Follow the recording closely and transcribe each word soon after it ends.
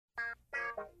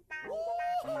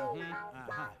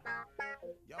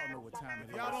Y'all know what time it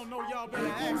is. Y'all don't know, y'all better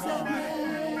ask somebody.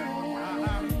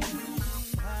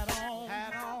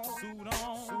 Hat on, suit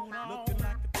on, looking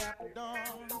like a dapper dawn,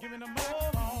 giving them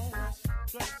all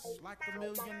dressed like $1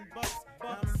 million,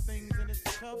 diamond things in its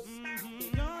cuffs.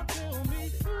 Y'all tell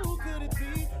me who could it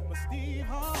be but Steve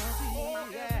Harvey? Oh,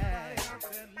 yeah,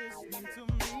 listening to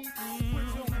me. Put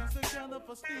your hands together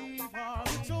for Steve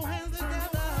Harvey. Put your hands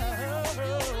together.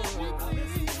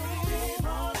 Steve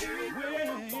Harvey.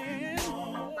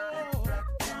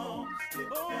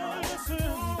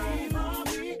 Listen, Steve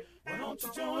Harvey. Why don't you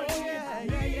join in?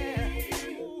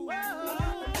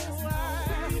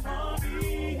 Steve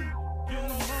Harvey.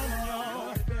 Get on,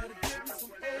 y'all. Better give me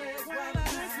some eggs while I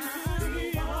listen to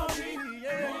Steve Harvey.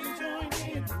 Yeah, join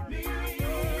in with me.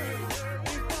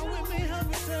 Come with me, help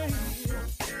me say.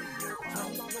 Turn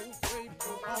your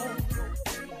radio on.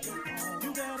 You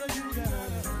gotta.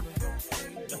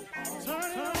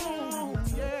 Turn it on.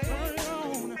 Yeah, turn it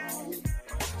on.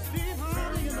 Steve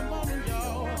Harvey in the morning,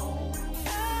 y'all.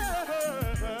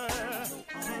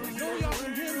 Know y'all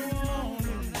can get it on.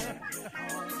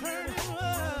 Turn it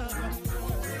up.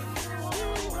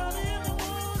 Steve Harvey in the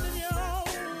morning, y'all.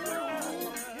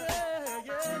 Yeah.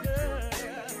 Turn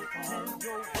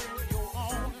your radio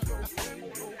on.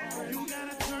 You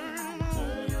gotta turn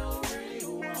your radio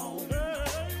on.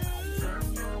 Turn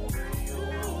your radio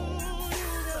on.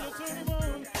 You gotta turn it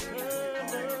on.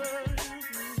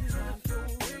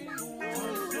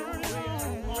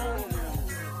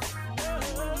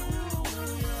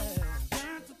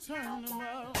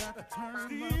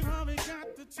 Steve Harvey got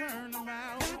to turn them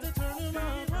out. Got to turn them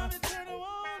out. Steve Harvey turn them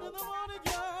on in the morning,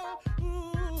 y'all.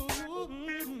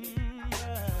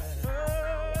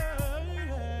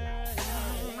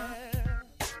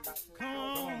 Come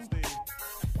on, Steve.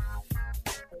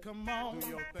 Come on. Do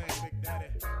your thing, Big Daddy.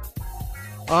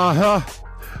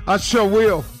 I sure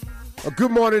will.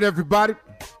 Good morning, everybody.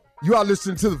 You are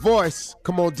listening to The Voice.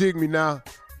 Come on, dig me now.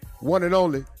 One and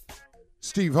only,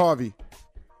 Steve Harvey.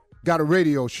 Got a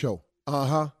radio show.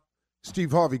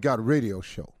 Steve Harvey got a radio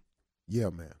show. Yeah,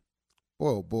 man.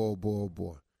 Boy.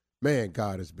 Man,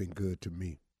 God has been good to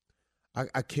me.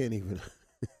 I can't even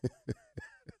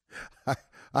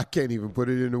I can't even put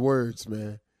it into words,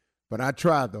 man. But I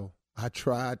try, though. I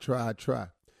try.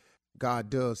 God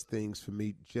does things for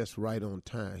me just right on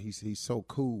time. He's so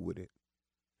cool with it.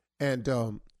 And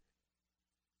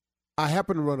I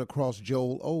happened to run across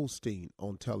Joel Osteen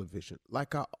on television,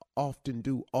 like I often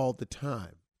do all the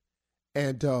time.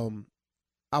 And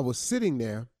I was sitting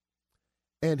there,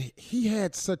 and he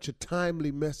had such a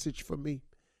timely message for me.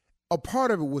 A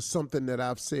part of it was something that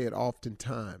I've said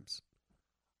oftentimes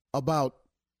about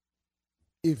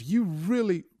if you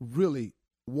really, really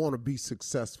want to be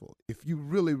successful, if you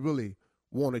really, really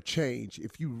want to change,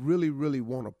 if you really, really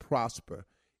want to prosper,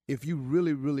 if you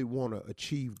really, really want to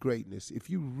achieve greatness, if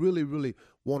you really, really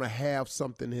want to have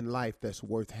something in life that's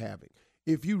worth having,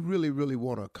 if you really, really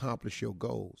want to accomplish your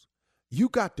goals, you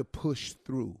got to push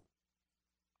through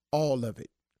all of it.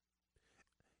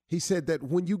 He said that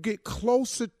when you get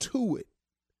closer to it,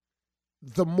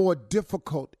 the more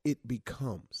difficult it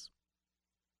becomes.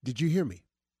 Did you hear me?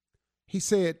 He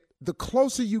said the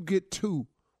closer you get to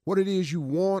what it is you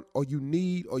want or you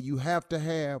need or you have to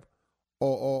have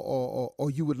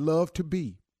or you would love to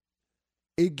be,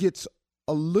 it gets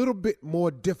a little bit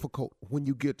more difficult when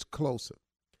you get closer.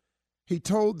 He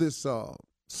told this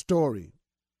story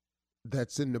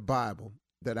that's in the Bible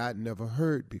that I'd never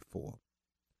heard before.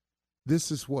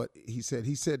 This is what he said.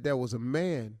 He said there was a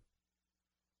man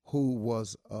who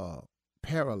was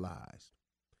paralyzed,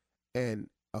 and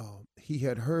he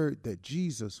had heard that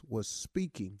Jesus was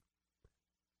speaking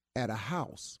at a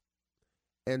house.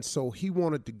 And so he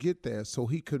wanted to get there, so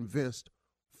he convinced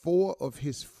 4 of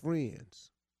his friends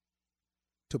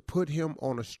to put him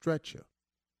on a stretcher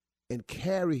and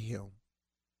carry him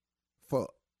for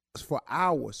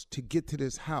hours to get to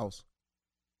this house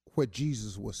where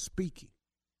Jesus was speaking.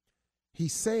 He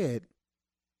said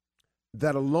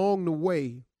that along the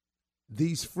way,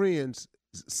 these friends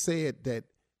said that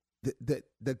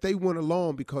they went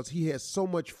along because he had so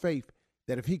much faith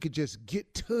that if he could just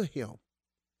get to him,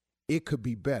 it could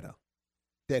be better.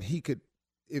 That he could,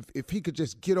 if he could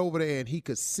just get over there and he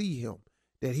could see him,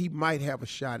 that he might have a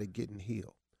shot at getting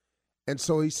healed. And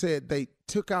so he said they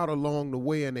took out along the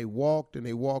way and they walked and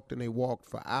they walked and they walked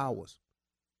for hours.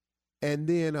 And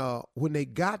then when they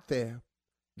got there,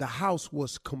 the house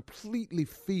was completely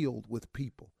filled with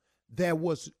people. It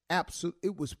was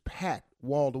packed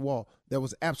wall to wall. There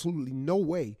was absolutely no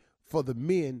way for the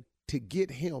men to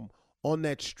get him on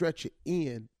that stretcher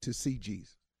in to see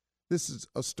Jesus. This is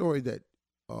a story that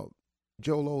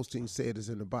Joel Osteen said is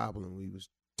in the Bible, and we was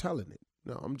telling it.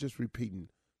 No, I'm just repeating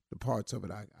the parts of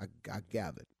it I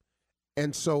gathered.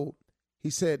 And so he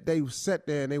said they sat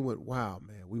there and they went, wow,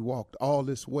 man, we walked all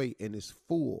this way and it's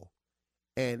full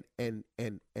and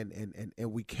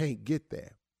we can't get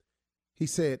there. He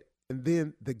said, and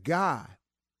then the guy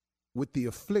with the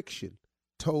affliction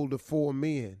told the 4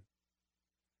 men,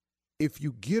 if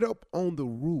you get up on the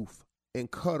roof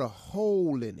and cut a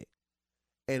hole in it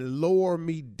and lower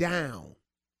me down,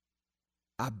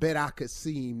 I bet I could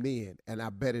see him then, and I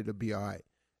bet it'll be all right.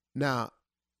 Now,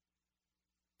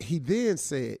 he then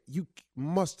said, you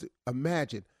must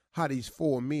imagine how these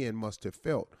 4 men must have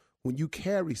felt when you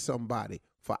carry somebody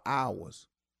for hours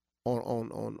on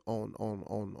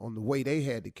the way they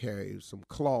had to carry some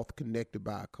cloth connected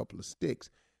by a couple of sticks.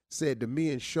 Said the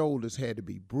men's shoulders had to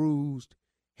be bruised,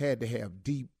 had to have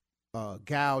deep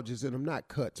gouges in them, not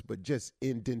cuts, but just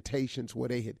indentations where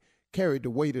they had carried the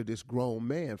weight of this grown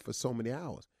man for so many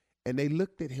hours. And they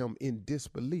looked at him in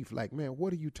disbelief, like, man,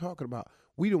 what are you talking about?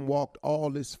 We done walked all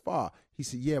this far. He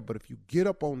said, yeah, but if you get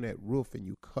up on that roof and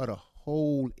you cut a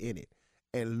hole in it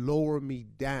and lower me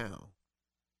down,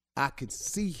 I can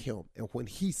see him. And when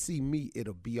he see me,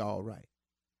 it'll be all right.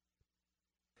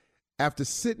 After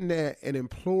sitting there and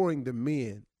imploring the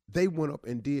men, they went up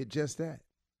and did just that.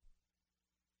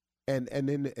 And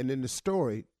in the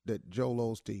story that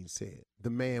Joel Osteen said, the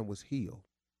man was healed.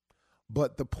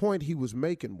 But the point he was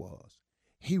making was,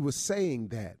 he was saying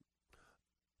that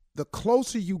the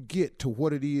closer you get to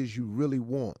what it is you really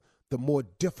want, the more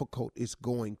difficult it's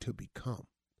going to become.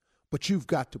 But you've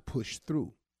got to push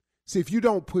through. See, if you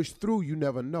don't push through, you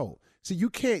never know. See, you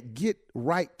can't get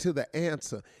right to the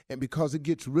answer, and because it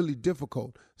gets really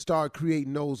difficult, start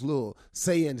creating those little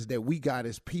sayings that we got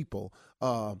as people.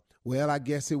 Well, I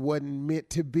guess it wasn't meant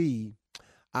to be.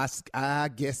 I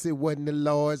guess it wasn't the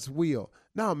Lord's will.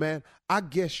 No, man, I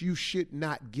guess you should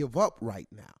not give up right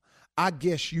now. I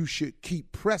guess you should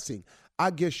keep pressing.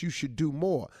 I guess you should do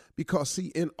more. Because, see,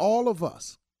 in all of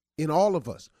us,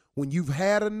 when you've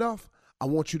had enough, I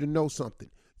want you to know something.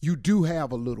 You do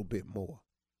have a little bit more.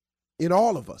 In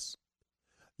all of us,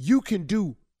 you can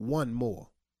do one more.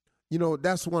 You know,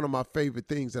 that's one of my favorite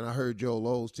things, and I heard Joel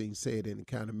Osteen say it, and it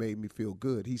kind of made me feel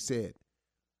good. He said,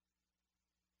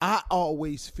 I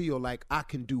always feel like I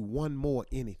can do one more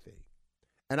anything.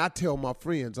 And I tell my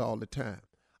friends all the time,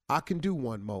 I can do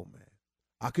one more, man.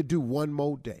 I could do one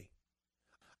more day.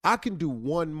 I can do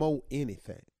one more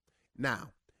anything.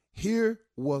 Now, here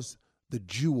was the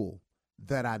jewel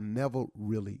that I never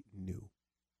really knew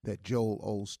that Joel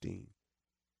Osteen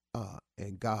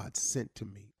and God sent to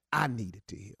me. I needed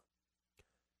to hear.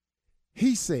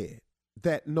 He said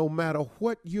that no matter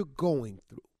what you're going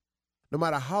through, no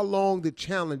matter how long the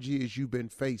challenge is you've been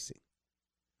facing,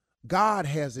 God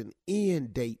has an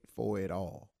end date for it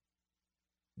all.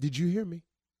 Did you hear me?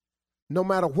 No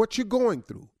matter what you're going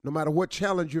through, no matter what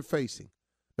challenge you're facing,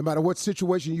 no matter what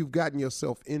situation you've gotten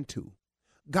yourself into,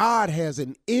 God has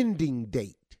an ending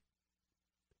date.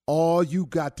 All you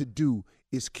got to do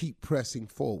is keep pressing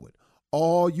forward.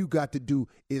 All you got to do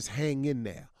is hang in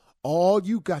there. All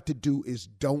you got to do is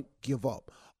don't give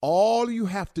up. All you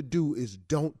have to do is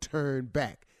don't turn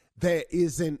back. There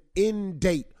is an end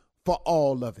date for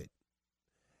all of it.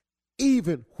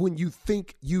 Even when you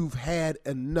think you've had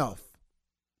enough.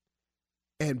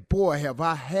 And boy, have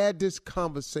I had this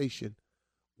conversation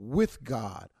with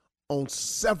God on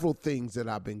several things that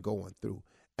I've been going through.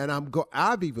 And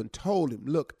I've even told him,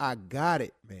 look, I got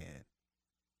it, man.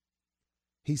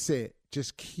 He said,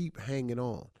 just keep hanging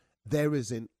on. There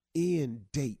is an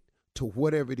end date to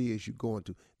whatever it is you're going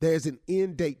through. There's an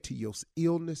end date to your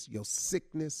illness, your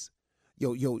sickness,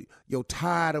 you're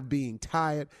tired of being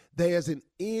tired. There's an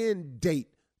end date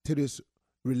to this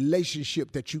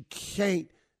relationship that you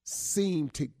can't seem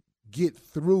to get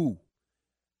through,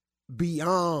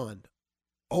 beyond,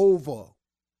 over.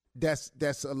 That's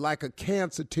like a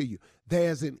cancer to you.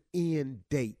 There's an end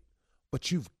date,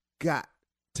 but you've got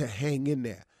to hang in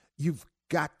there. You've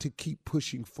got to keep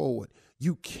pushing forward.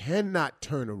 You cannot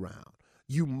turn around.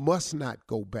 You must not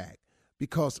go back,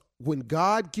 because when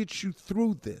God gets you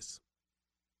through this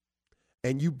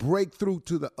and you break through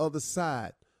to the other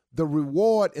side, the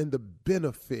reward and the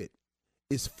benefit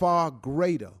is far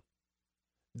greater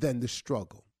than the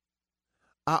struggle.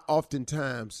 I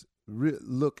oftentimes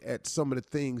look at some of the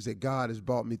things that God has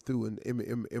brought me through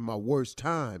in my worst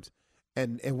times.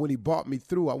 And when he brought me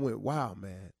through, I went, wow,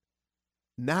 man.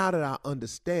 Now that I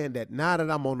understand that, now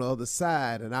that I'm on the other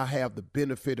side and I have the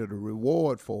benefit of the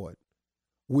reward for it,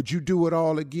 would you do it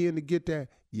all again to get there?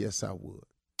 Yes, I would.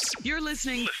 You're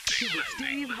listening to the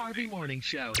Steve Harvey Morning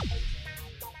Show.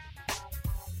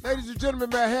 Now, Ladies and gentlemen,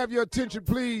 may I have your attention,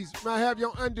 please? May I have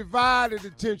your undivided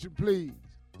attention, please?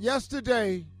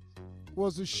 Yesterday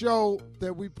was a show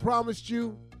that we promised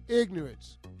you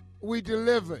ignorance. We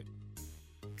delivered.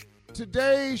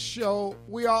 Today's show,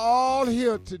 we are all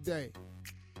here today.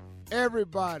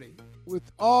 Everybody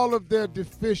with all of their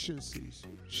deficiencies.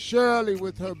 Shirley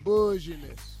with her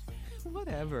bouginess.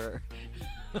 Whatever.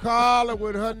 Carla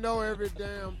with her know every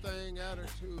damn thing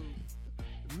attitude.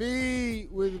 Me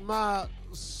with my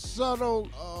subtle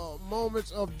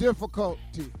moments of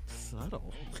difficulty.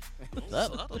 Subtle.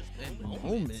 Subtle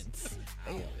moments.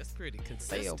 Oh, that's pretty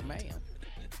consistent. Man.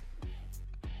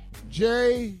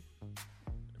 Jay,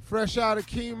 fresh out of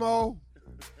chemo.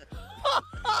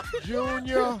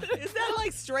 Junior. Is that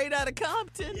like straight out of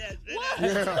Compton? Yeah,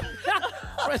 Yeah.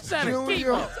 Fresh out of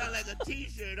Junior. chemo. sound like a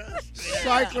T-shirt. Huh?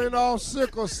 Cycling off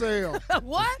sickle cell.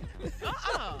 What?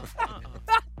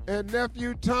 And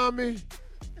nephew Tommy,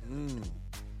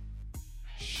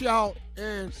 shout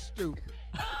and stupid.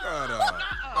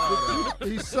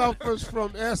 He suffers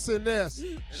from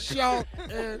SNS. Shout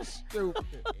and stupid.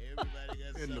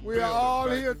 We are all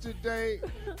here today.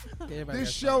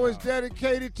 This show is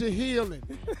dedicated to healing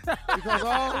because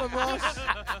all of us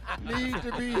need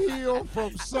to be healed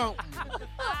from something.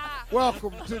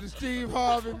 Welcome to the Steve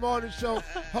Harvey Morning Show.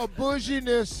 Her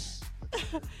bouginess,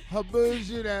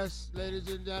 ladies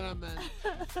and gentlemen.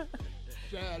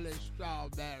 Shirley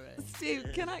Strawberry. Steve,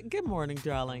 good morning,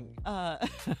 darling.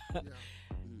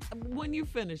 When you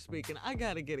finish speaking, I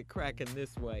got to get it cracking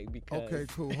this way because... Okay,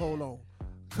 cool. Hold on.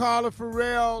 Carla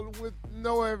Farrell with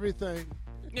Know Everything.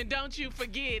 And don't you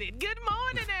forget it. Good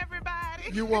morning,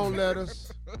 everybody. You won't let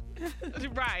us.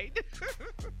 Right.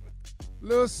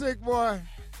 Little sick boy.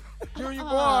 Junior boy.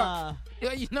 Ah,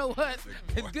 Yeah, you know what?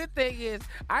 The good thing is,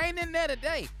 I ain't in there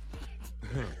today.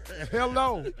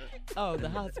 Hello. oh, the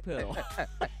hospital.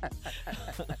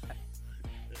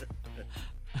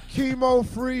 Chemo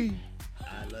free,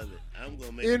 I love it. I'm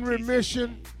gonna make in a t-shirt.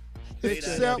 remission, Straight out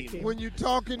except of chemo. when you're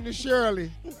talking to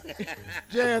Shirley.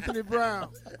 J. Anthony Brown.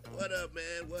 What up,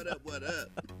 man? What up? What up?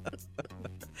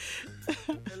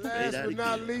 And last out but of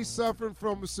not chemo. least, suffering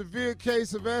from a severe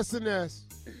case of SNS.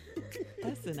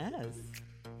 SNS.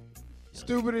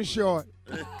 Stupid and short.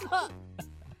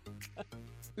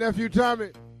 Nephew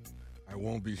Tommy. I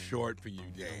won't be short for you,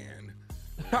 Dan.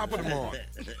 Top of the morning.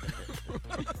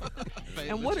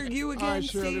 And what are you again, All right,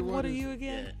 Shirley, Steve? what What are is- you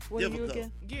again? Yeah. What are you Difficult.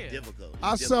 again? Yeah. Difficult.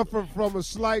 I Difficult. suffer from a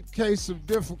slight case of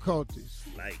difficulties.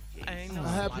 Like it. I ain't no I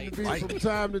happen to be slight. from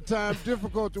time to time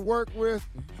difficult to work with,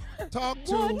 talk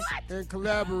to, and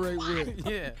collaborate with.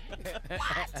 Yeah.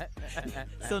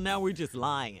 So now we're just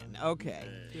lying. Okay.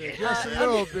 Yeah, just a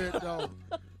little bit though.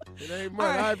 It ain't much.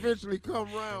 All right. I eventually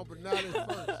come round, but not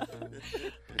at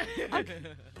first.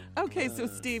 Okay, so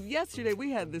Steve, yesterday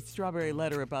we had this strawberry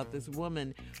letter about this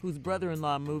woman whose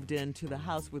brother-in-law moved into the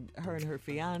house with her and her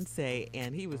fiance,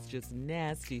 and he was just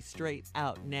nasty, straight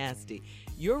out nasty.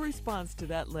 Your response to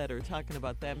that letter, talking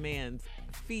about that man's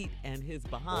feet and his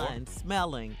behind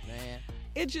smelling, Man.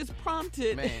 it just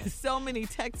prompted Man. so many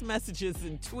text messages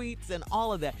and tweets and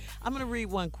all of that. I'm going to read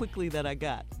one quickly that I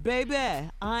got. Baby,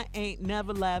 I ain't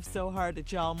never laughed so hard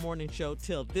at y'all morning show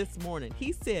till this morning.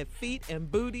 He said feet and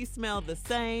booty smell the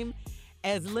same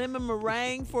as lemon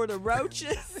meringue for the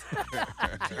roaches.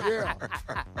 Yeah.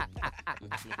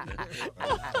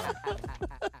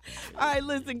 All right,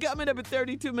 listen, coming up at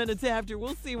 32 minutes after,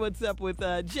 we'll see what's up with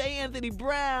J. Anthony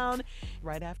Brown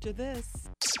right after this.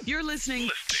 You're listening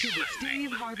to the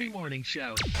Steve Harvey Morning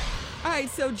Show. All right,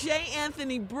 so J.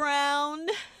 Anthony Brown,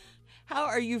 how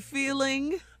are you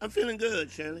feeling? I'm feeling good,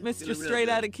 Shirley. Mr. Feeling real Straight good.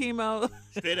 Out of Chemo.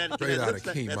 Straight out of Straight chemo. outta Looks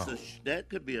like chemo. that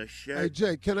could be a shirt. Hey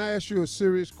Jay, can I ask you a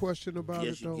serious question about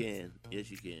yes, it though? you can. Yes,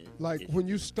 you can. Like yes, when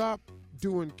you stop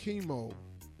doing chemo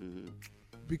hmm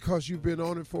because you've been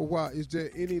on it for a while, is there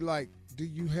any do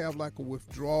you have like a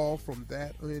withdrawal from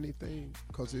that or anything?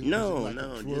 Cause it's No, like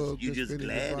no. a drug You that's just been in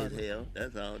glad your as body? hell.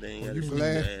 That's all. They ain't Oh, got you to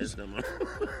glad?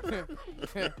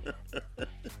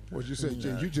 What'd you say,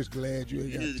 Jay? You just glad you ain't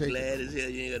You got to just take glad it. as hell.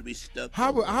 You ain't got to be stuck.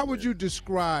 How would you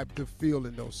describe the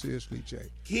feeling though? Seriously, Jay.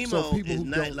 Chemo so people is who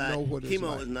not don't like know what it's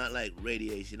chemo like. is not like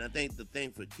radiation. I think the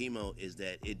thing for chemo is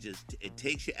that it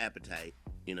takes your appetite.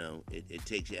 You know, it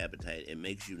takes your appetite. It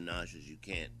makes you nauseous. You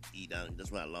can't eat out.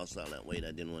 That's why I lost all that weight. I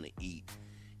didn't want to eat,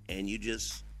 and you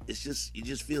just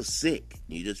feel sick.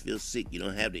 You just feel sick. You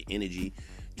don't have the energy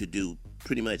to do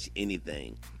pretty much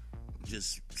anything.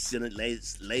 Just sit and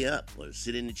lay up or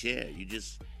sit in the chair. You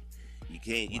just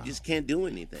can't do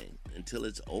anything until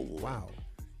it's over. Wow.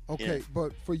 Okay, Yeah.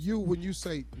 but for you, when you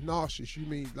say nauseous, you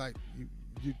mean like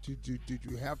did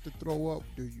you have to throw up?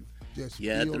 Do you just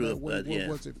Yeah, I feel threw that up. way? What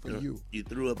was it for you? You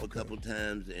threw up a couple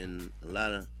times and a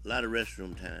lot of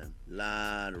restroom time.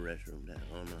 I don't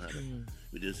know how to.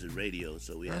 We this is radio,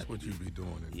 so we. That's have what to you be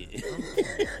doing.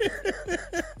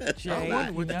 Jay,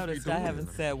 you noticed I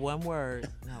haven't said one word.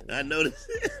 I noticed.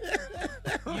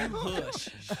 You hush.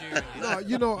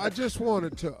 Sure. No, I just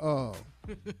wanted to,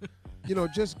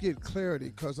 just get clarity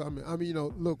because I mean,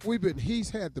 look, he's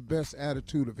had the best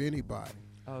attitude of anybody.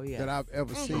 Oh, yeah. That I've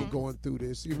ever seen going through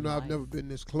this, even though I've never been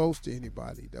this close to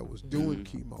anybody that was doing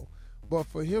chemo. But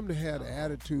for him to have the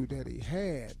attitude that he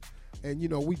had, and,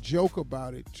 we joke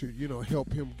about it to,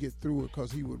 help him get through it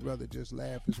because he would rather just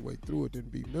laugh his way through it than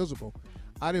be miserable.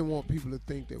 I didn't want people to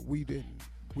think that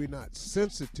we're not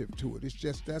sensitive to it. It's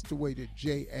just that's the way that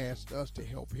Jay asked us to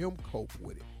help him cope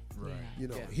with it. Right.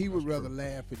 He would rather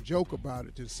laugh and joke about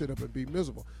it than sit up and be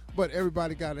miserable. But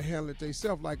everybody got to handle it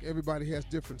themselves. Like everybody has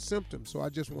different symptoms. So I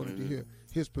just wanted to hear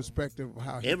his perspective of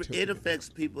how it affects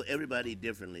everybody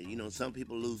differently. Some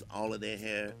people lose all of their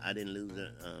hair. I didn't lose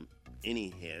any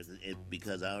hair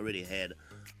because I already had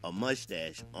a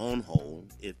mustache on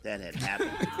hold. If that had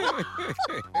happened,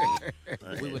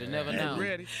 We would have never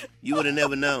known. You would have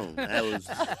never known. I was.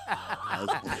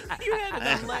 You had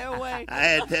it on layaway.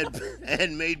 I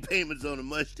had made payments on a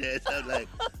mustache. I was like,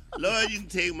 Lord, you can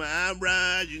take my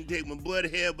eyebrows, you can take my butt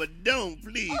hair, but don't,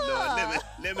 please, Lord,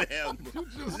 let me have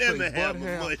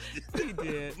my mustache. He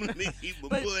did. Let me keep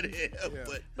my butt hair.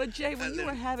 But Jay, when you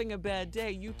were having a bad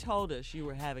day, you told us you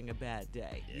were having a bad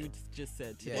day. Yeah. You just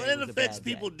said today Well, it was a affects bad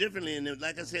people day. differently, and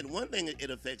like I said, one thing it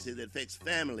affects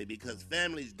family because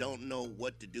families don't know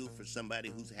what to do for somebody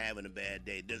who's having a bad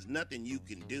day. There's nothing you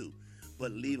can do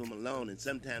but leave them alone, and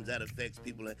sometimes that affects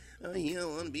people like, oh, he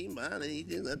don't want to be bothered, he's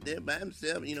just up there by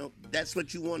himself. That's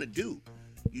what you want to do.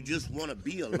 You just want to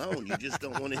be alone. You just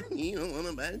don't want to. You don't want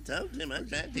nobody to talk to him. I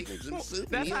tried taking some soup.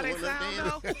 That's how they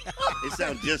sound, though. It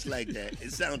sounds just like that.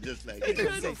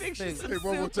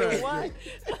 One more time. What?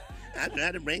 I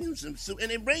try to bring him some soup, and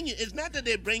they bring you. It's not that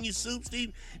they bring you soup,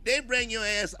 Steve. They bring your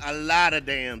ass a lot of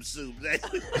damn soup.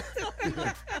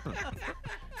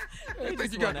 You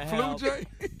think you got the flu, Jay?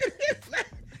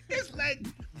 It's like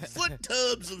foot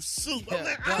tubs of soup. I'm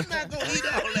like, I'm not gonna eat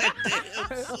all that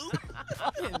damn soup.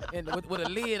 And with a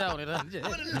lid on it.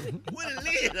 With a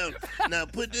lid on it. Now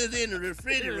put this in the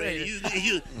refrigerator.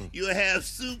 You'll have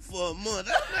soup for a month.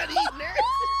 I'm not eating that.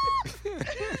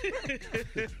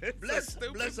 Bless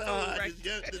her heart.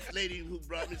 This lady who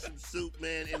brought me some soup,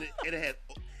 man, and it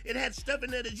had stuff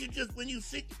in there that you just when you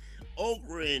sick,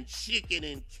 okra and chicken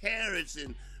and carrots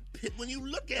and. When you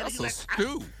look at That's it,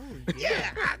 you're a stew.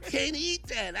 I can't eat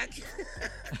that. I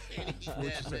can't eat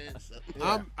that, man. So,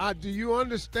 do you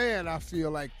understand? I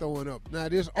feel like throwing up. Now,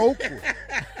 this okra.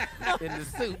 In the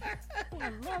soup.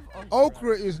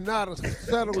 Okra is not a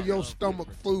settle your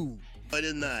stomach food. but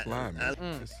it's not. Slimy.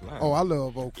 It's slimy. Oh, I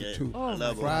love okra Yeah, too. I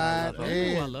love fried okra.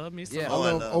 and I love me some. Yeah. I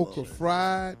love okra okra.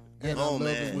 fried, and I Oh, love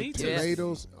man. it Me with too.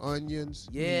 tomatoes, onions.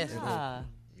 Yes. Ah,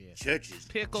 Churches.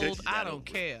 Pickled, churches I got don't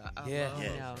okra. care. I Yeah. love I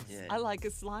it. know. yeah. I like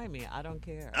it slimy. I don't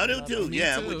care. I do love too. it.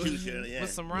 Yeah, I'm too. with you, Shirley. Yeah. With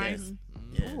some rice.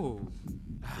 Yeah. Ooh.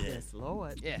 Yeah. Yes,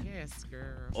 Lord. Yeah. Yes,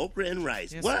 girl. Okra and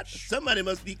rice. Yes. What? Somebody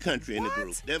must be country in the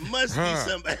group. There must be Huh.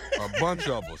 somebody. A bunch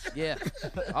of us. Yeah.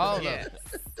 All of Yes. it.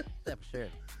 Except for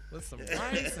Shirley. With some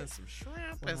rice and some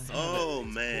shrimp and some. Oh I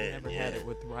man. never yeah. had it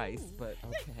with rice, but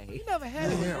okay. You never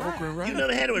had it with rice. okra and rice. You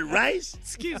never had it with rice?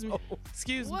 Excuse me.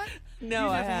 Excuse me. What? No,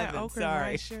 you I never had haven't. okra and Sorry.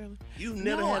 rice, Shirley? You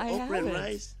never No, had I okra and haven't.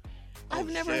 rice? I've Oh,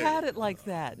 never Shirley. had it like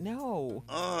that. No.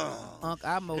 Oh. Unc,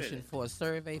 I motion for a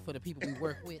survey for the people we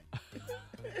work with.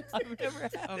 I've never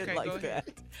had Okay, it go like ahead.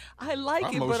 that. I like I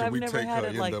it, but motion I've we never take had her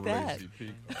it like that.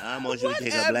 NAACP. I'm going to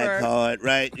take a black Whatever. card,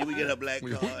 right? Did we get a black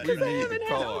We card? need the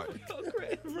card.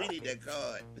 We need that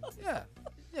card. Yeah.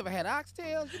 You never had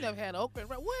oxtails? You never had okra and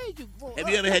rice? Where did you grow Have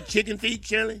you ever had chicken feet,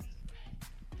 Shirley?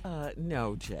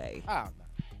 No, Jay. Oh,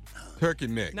 Turkey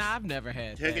neck. Nah, I've never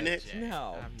had Turkey that. necks? Jay.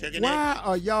 No. I've Turkey never- neck? Why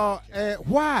are y'all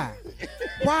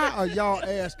why are y'all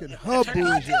asking her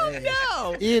bougie ass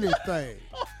No. anything?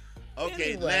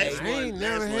 Okay, Anyway. last I one. ain't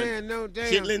never last one. had no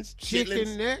damn Chitlins? chicken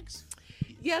Chitlins? necks.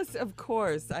 Yes, of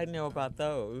course. I know about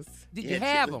those. did Yeah, you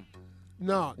have chicken.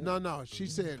 them? No. She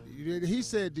said he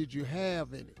said, "Did you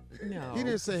have any?" No. He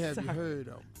didn't say, "Have you Sorry. heard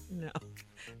of?" No.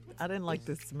 I didn't like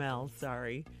the smell.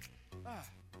 Sorry.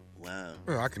 Wow.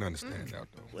 Well, I can understand that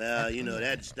though. Well, you know,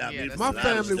 that stopped Yeah, me that's from My a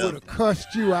lot of family would stuff. have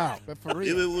cussed you out. But for If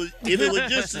real. it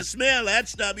was just the smell, I'd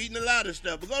stop eating a lot of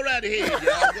stuff. But go right ahead,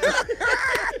 y'all.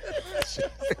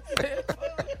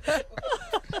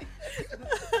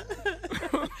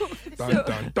 Dun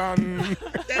dun dun.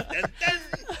 Dun, dun, dun.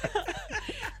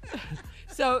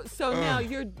 So now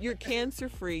you're you're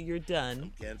cancer-free. You're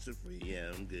done. I'm cancer-free.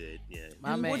 Yeah, I'm good. Yeah.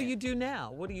 My And man. what do you do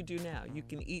now? What do you do now? You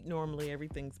can eat normally.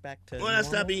 Everything's back to Well, normal? I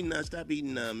stopped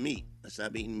eating meat. I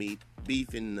stopped eating meat,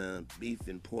 beef and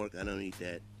pork. I don't eat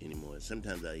that anymore.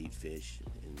 Sometimes I eat fish.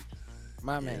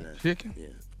 My man. Chicken? Yeah.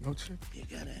 No chicken? You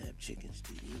gotta have chicken,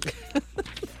 Steve.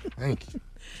 Thank you.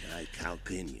 Like cow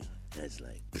you. That's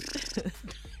like,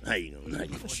 how you gonna not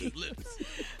eat chicken?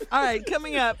 All right,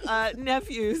 coming up,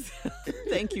 nephews.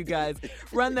 Thank you, guys.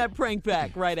 Run that prank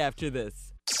back right after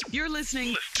this. You're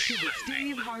listening to the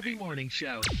Steve Harvey Morning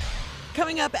Show.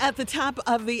 Coming up at the top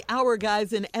of the hour,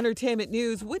 guys, in entertainment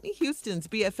news, Whitney Houston's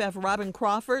BFF, Robyn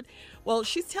Crawford. Well,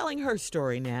 she's telling her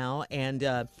story now,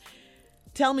 and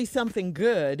tell me something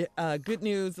good. Good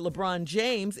news, LeBron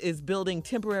James is building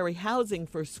temporary housing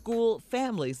for school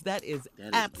families. That is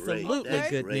absolutely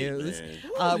good news.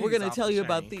 We're going to tell you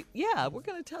about we're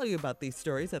going to tell you about these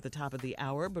stories at the top of the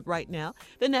hour. But right now,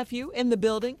 the nephew in the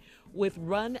building with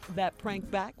Run That Prank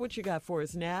Back. What you got for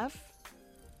us, Nav?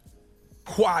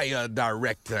 Choir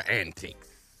director antics.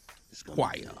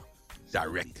 Choir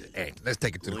director antics. Let's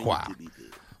take it to the choir.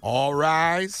 All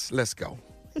rise. Let's go.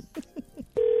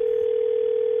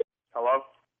 Hello?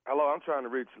 Hello, I'm trying to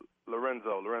reach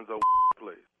Lorenzo. Lorenzo,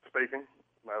 please. Speaking.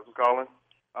 That's who's calling.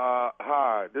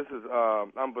 Hi, this is,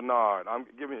 I'm Bernard. I'm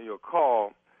giving you a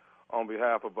call on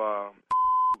behalf of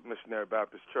Missionary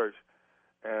Baptist Church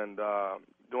and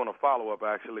doing a follow-up,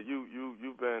 actually.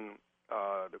 You've been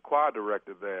the choir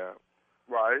director there.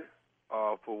 Right.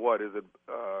 For what, is it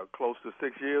close to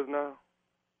 6 years now?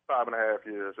 5.5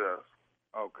 years, yes.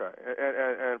 Okay.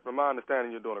 And from my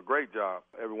understanding, you're doing a great job.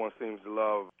 Everyone seems to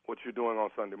love what you're doing on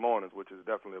Sunday mornings, which is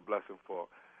definitely a blessing for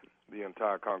the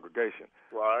entire congregation.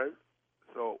 Right.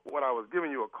 So what I was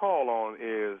giving you a call on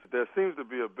is there seems to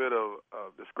be a bit of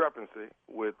discrepancy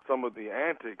with some of the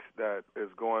antics that is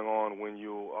going on when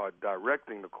you are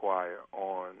directing the choir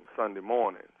on Sunday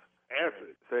mornings.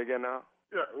 Antics? Say again now?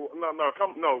 Yeah,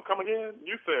 come again.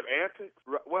 You said antics?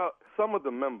 Well, some of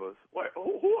the members. Wait,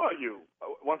 who are you?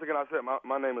 Once again, I said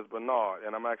my name is Bernard,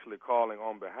 and I'm actually calling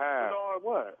on behalf. Bernard,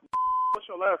 what? What's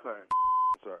your last name?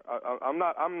 Sir, I'm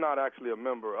not actually a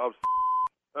member of.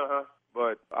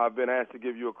 But I've been asked to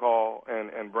give you a call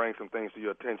and bring some things to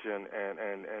your attention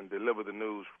and deliver the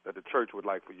news that the church would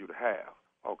like for you to have.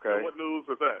 Okay. So what news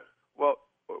is that? Well,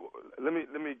 let me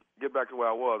get back to where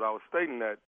I was. I was stating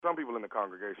that some people in the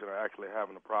congregation are actually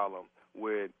having a problem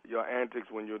with your antics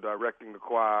when you're directing the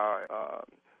choir,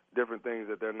 different things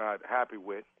that they're not happy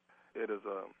with. It is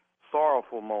a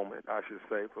sorrowful moment, I should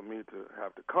say, for me to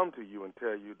have to come to you and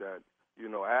tell you that,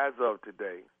 as of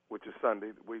today, which is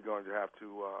Sunday, we're going to have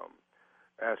to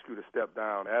ask you to step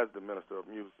down as the minister of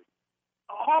music.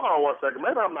 Hold on one second.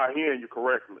 Maybe I'm not hearing you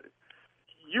correctly.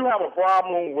 You have a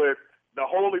problem with the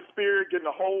Holy Spirit getting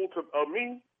a hold of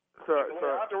me? Sir,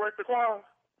 I direct the choir?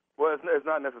 Well, it's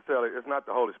not necessarily, it's not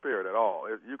the Holy Spirit at all.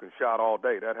 You can shout all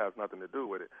day. That has nothing to do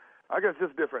with it. I guess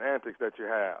just different antics that you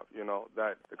have,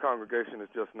 that the congregation is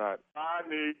just not. I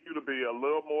need you to be a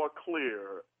little more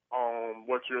clear on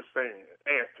what you're saying.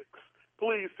 Antics.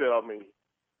 Please tell me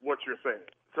what you're saying.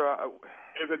 Sir,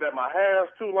 is it that my hair's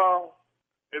too long?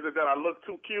 Is it that I look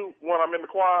too cute when I'm in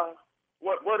the choir?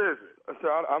 What is it?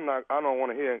 Sir, I don't want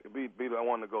to be the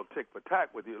one to go tick for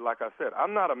tack with you. Like I said,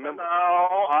 I'm not a member.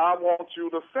 No, I want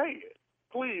you to say it.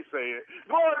 Please say it.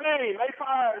 Gordon, they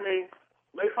fired me.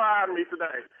 They fired me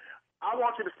today. I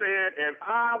want you to say it, and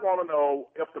I want to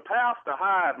know if the pastor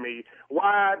hired me,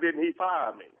 why didn't he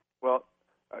fire me? Well,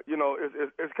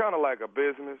 it's kind of like a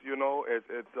business.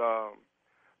 It's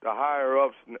the higher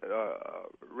ups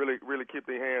really keep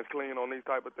their hands clean on these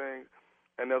type of things.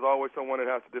 And there's always someone that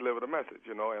has to deliver the message,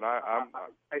 and I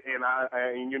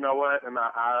you know what, and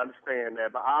I understand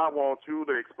that, but I want you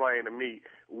to explain to me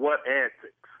what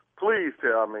antics. Please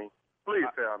tell me. Please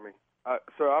tell me.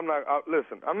 Sir, I'm not.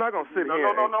 Listen, I'm not gonna sit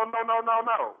here.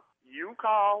 No. You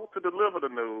call to deliver the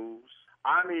news.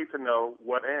 I need to know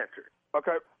what antics.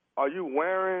 Okay. Are you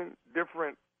wearing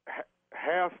different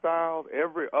hairstyles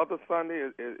every other Sunday?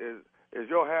 Is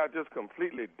your hair just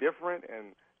completely different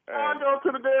and? I go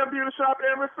to the damn beauty shop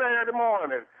every Saturday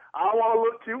morning. I want to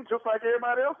look cute just like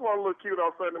everybody else want to look cute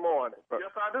on Sunday morning.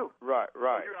 Yes, I do. Right.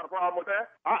 So you got a problem with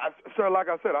that? Sir,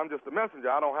 like I said, I'm just a messenger.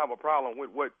 I don't have a problem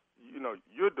with what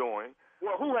you're doing.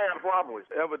 Well, who had a problem with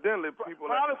it? Evidently, people.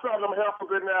 Probably some of them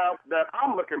helpers in there that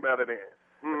I'm looking better than.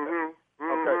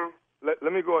 Okay.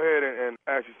 Let me go ahead and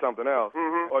ask you something else.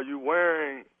 Are you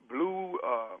wearing blue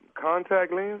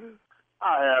contact lenses?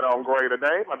 I had on gray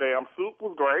today. My damn suit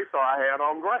was gray, so I had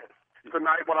on gray.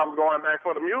 Tonight, when I was going back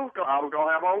for the musical, I was going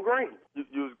to have on green.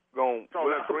 You was going to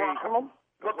wear green?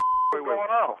 What the is going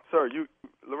on? Sir,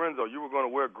 Lorenzo, you were going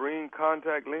to wear green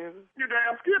contact lenses? You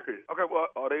damn skippy. Okay, well,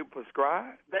 are they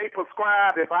prescribed? They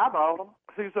prescribed if I bought them.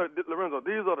 See, sir, Lorenzo,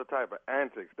 these are the type of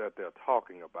antics that they're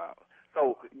talking about.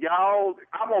 So, y'all,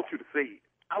 I want you to see it.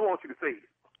 I want you to see it.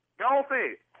 Don't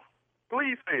say it.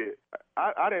 Please say it.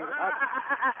 I didn't.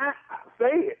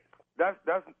 Say it. That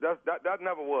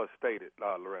never was stated,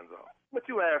 Lorenzo. But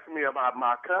you asked me about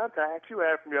my contacts. You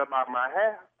asked me about my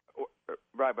hair.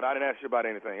 Right, but I didn't ask you about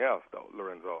anything else, though,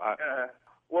 Lorenzo.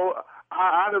 Well,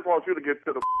 I just want you to get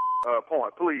to the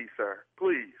point, please, sir.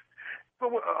 Please. So,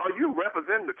 are you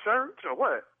representing the church or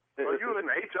what? Are you in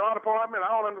the HR department?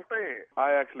 I don't understand.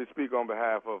 I actually speak on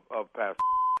behalf of Pastor.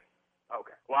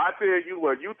 Okay. Well, I tell you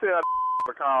what, you tell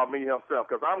to call me himself,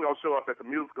 because I'm going to show up at the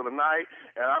musical tonight,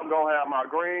 and I'm going to have my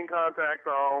green contacts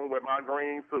on with my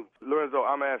green suit. Lorenzo,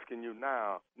 I'm asking you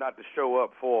now not to show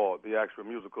up for the actual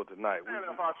musical tonight. And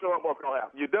if I show up, what's going to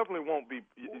happen? You definitely won't be...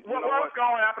 What's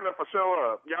going to happen if I show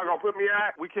up? Y'all going to put me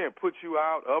out? We can't put you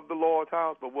out of the Lord's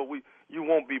house, but you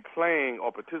won't be playing or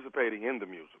participating in the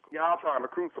musical. Y'all trying to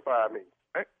crucify me.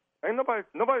 Ain't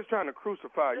nobody's trying to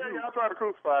crucify you. Yeah, y'all trying to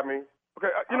crucify me. Okay,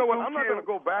 you know what? I'm not going to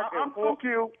go back and forth.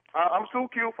 I'm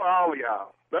too cute for all of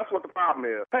y'all. That's what the problem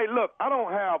is. Hey, look, I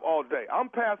don't have all day.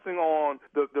 I'm passing on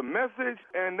the message,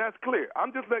 and that's clear.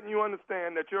 I'm just letting you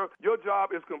understand that your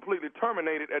job is completely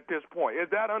terminated at this point. Is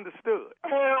that understood?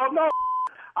 Hell no.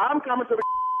 I'm coming to the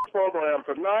program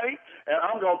tonight, and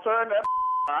I'm going to turn that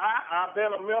I've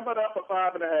been a member there for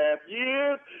 5.5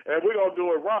 years, and we're going to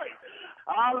do it right.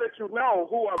 I'll let you know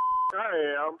who I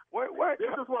am. Wait.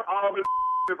 This is what all this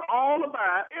is all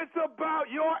about. It's about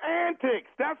your antics.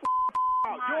 That's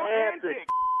what your antics.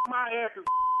 My antics.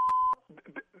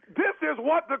 This is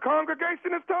what the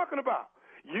congregation is talking about.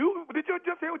 Did you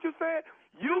just hear what you said?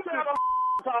 You said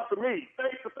talk to me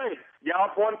face to face. Y'all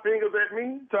pointing fingers at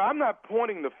me? Sir, I'm not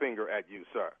pointing the finger at you,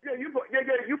 sir. Yeah, you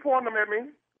pointing them at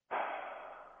me.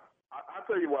 I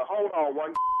tell you what, hold on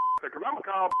one second. I'm gonna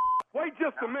call. Wait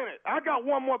just a minute. I got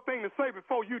one more thing to say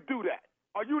before you do that.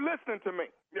 Are you listening to me?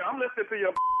 Yeah, I'm listening to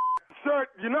you. Sir,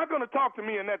 you're not going to talk to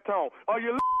me in that tone. Are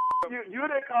you You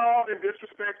didn't call and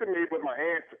disrespected me with my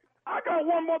answer. I got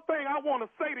one more thing I want to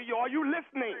say to you. Are you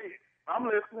listening? I'm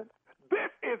listening.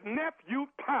 This is Nephew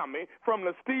Tommy from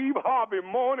the Steve Harvey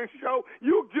Morning Show.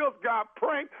 You just got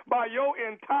pranked by your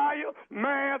entire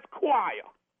mass choir.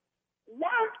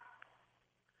 What?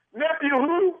 Nephew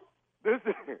who? This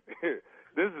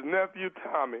is Nephew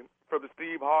Tommy from the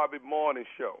Steve Harvey Morning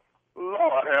Show.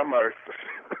 Lord have mercy.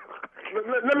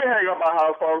 Let me hang up my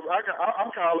house phone.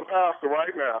 I'm calling Pastor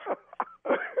right now.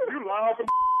 You laughing?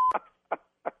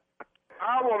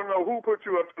 I want to know who put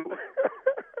you up to.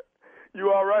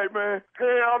 You all right, man?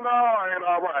 Hell no, I ain't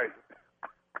all right.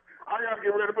 I got to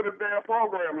get ready for this damn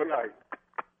program tonight.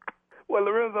 Well,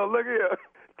 Lorenzo, look here.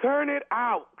 Turn it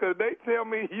out, because they tell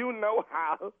me you know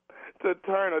how to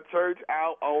turn a church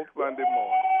out on Sunday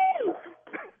morning.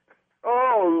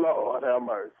 Oh, Lord have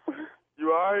mercy.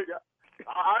 You all right?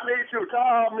 I need you to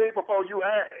call me before you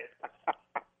ask.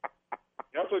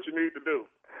 That's what you need to do.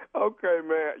 Okay,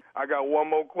 man. I got one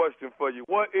more question for you.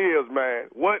 What is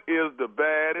the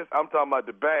baddest, I'm talking about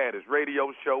the baddest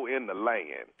radio show in the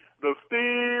land? The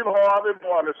Steve Harvey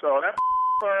Morning Show. That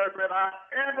first midnight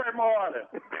every morning.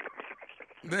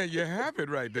 There you have it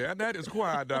right there. That is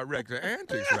choir director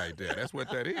antics right there. That's what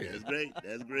that is.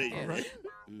 That's great. All right.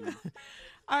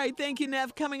 All right, thank you,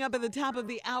 Nev. Coming up at the top of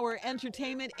the hour,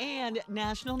 entertainment and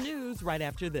national news right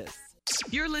after this.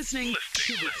 You're listening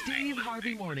to the Steve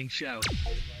Harvey Morning Show.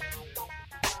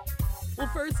 Well,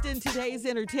 first in today's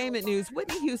entertainment news,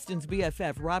 Whitney Houston's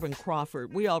BFF, Robyn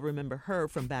Crawford, we all remember her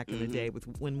from back in the day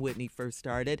when Whitney first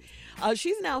started.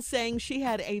 She's now saying she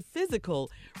had a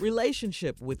physical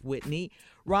relationship with Whitney.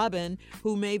 Robyn,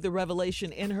 who made the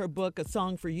revelation in her book, A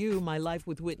Song for You, My Life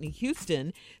with Whitney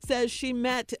Houston, says she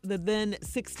met the then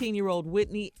 16-year-old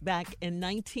Whitney back in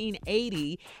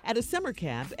 1980 at a summer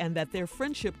camp and that their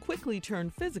friendship quickly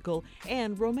turned physical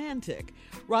and romantic.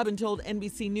 Robyn told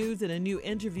NBC News in a new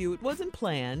interview it wasn't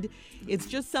planned, it's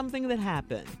just something that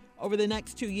happened. Over the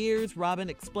next 2 years, Robyn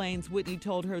explains Whitney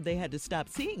told her they had to stop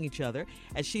seeing each other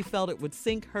as she felt it would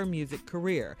sink her music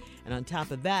career. And on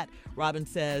top of that, Robyn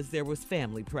says there was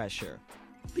family pressure.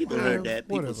 People heard that.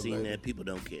 People seen that. People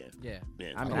don't care. Yeah.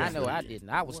 I mean, I know I didn't.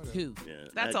 I was 2. Yeah,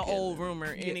 That's an old rumor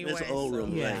anyway. That's an old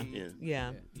rumor, Yeah. right?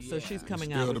 Yeah. So she's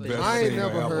coming Still out the with best it. I ain't thing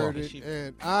never ever. heard it,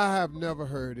 and I have never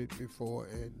heard it before,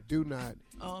 and do not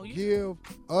give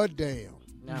a damn.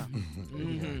 No.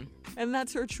 And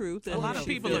that's her truth. And A lot of she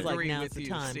people feels like agree now's with the you,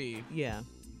 time. Steve. Yeah.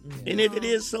 And if it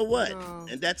is, so what? No.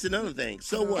 And that's another thing.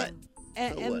 So what?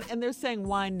 And they're saying,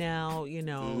 why now, you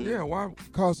know? Yeah, why?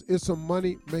 Because it's a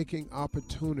money-making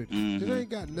opportunity. Mm-hmm. It ain't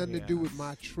got nothing to do with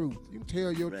my truth. You can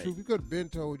tell your truth. You could have been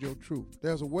told your truth.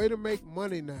 There's a way to make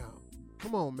money now.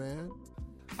 Come on, man.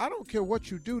 I don't care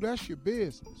what you do. That's your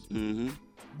business. Mm-hmm.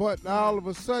 But now all of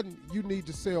a sudden, you need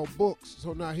to sell books.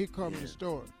 So now here comes the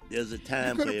story. There's a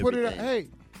time for everything. everything. You could have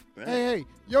put it hey,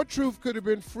 your truth could have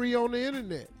been free on the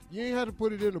internet. You ain't had to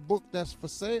put it in a book that's for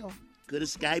sale. Could have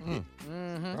Skyped it.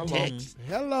 Mm-hmm. Text.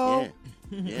 Hello.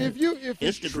 Yeah. If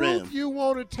it's truth you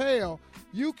want to tell,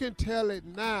 you can tell it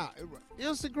now.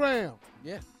 Instagram.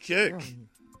 Yeah. Church.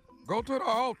 Go to the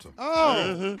altar.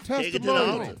 Oh, testimony. Take it to the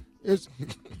altar.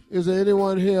 Is there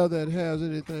anyone here that has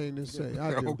anything to say?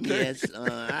 I do. Okay. Yes,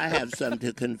 I have something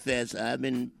to confess. I've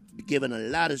been given a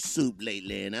lot of soup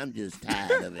lately, and I'm just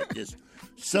tired of it. Just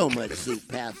so much soup,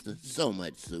 Pastor. So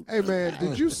much soup. Hey, man,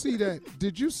 did you see that?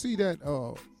 Did you see that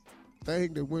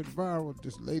thing that went viral?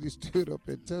 This lady stood up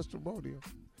in testimonial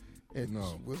and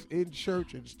was in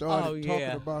church and started talking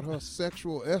about her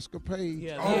sexual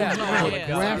escapades.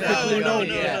 Graphically,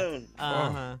 No.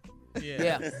 Uh-huh.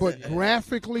 Yeah. But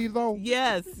graphically, though.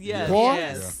 Yes. Boy,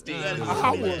 Yes.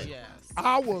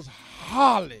 I was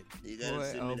hollering. You gotta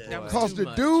send me that. Because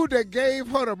the dude that gave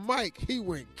her the mic, he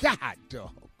went, God,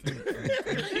 dog. He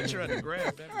tried to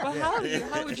grab that. Well,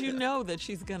 how would you know that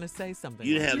she's going to say something?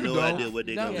 You have no idea what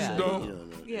they're going to say. You don't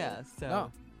know. Yeah, so.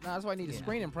 No, that's why I need a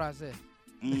screening process.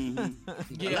 Mm-hmm.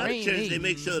 A lot of churches, they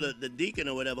make sure that the deacon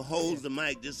or whatever holds the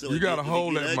mic just so you got to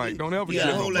hold that mic. Don't ever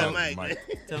hold that mic.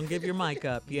 Don't give your mic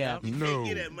up. Yeah. No.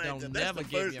 Get that mic up. That's the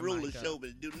first rule of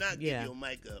showbiz. Do not give your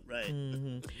mic up. Right.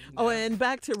 Mm-hmm. Oh, and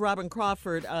back to Robyn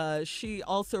Crawford. She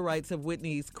also writes of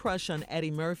Whitney's crush on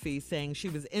Eddie Murphy, saying she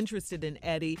was interested in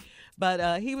Eddie,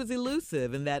 but he was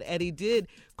elusive, and that Eddie did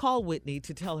call Whitney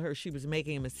to tell her she was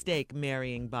making a mistake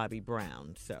marrying Bobby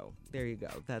Brown. So there you go.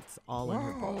 That's all in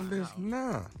her book. All this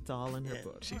now. It's all in her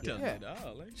book. She done it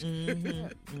all, ain't she?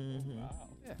 Mm-hmm. Wow.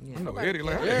 Yeah. You know, Eddie,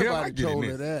 like, everybody told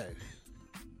her that.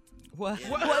 What,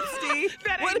 Steve?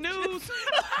 That ain't news.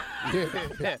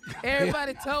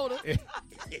 Everybody told her.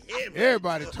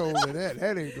 Everybody told her that.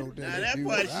 That ain't no damn. Now, that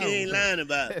part she ain't lying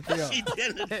about. She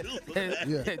telling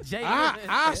the truth.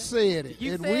 I said it,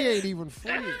 and we ain't even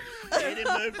friends. Eddie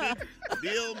Murphy,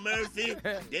 Bill Murphy,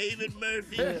 David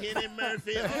Murphy, Kenny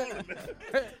Murphy, all of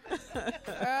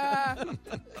them.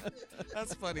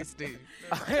 That's funny, Steve.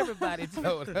 Everybody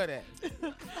told her that.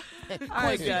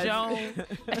 Quincy Jones.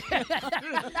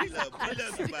 We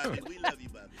love you, Bobby. We love you,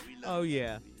 Bobby. Oh,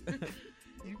 yeah.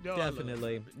 You know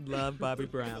definitely love Bobby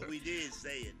Brown. But we did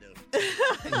say it, though.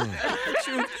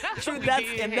 True.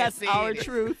 That's our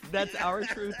truth. That's our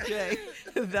truth, Jay.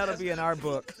 That'll be in our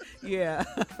book. Yeah.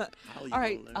 All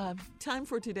right. Time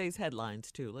for today's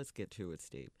headlines, too. Let's get to it,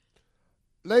 Steve.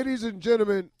 Ladies and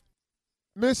gentlemen,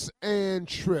 Miss Ann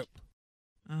Tripp.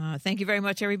 Thank you very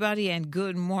much, everybody, and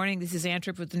good morning. This is Ann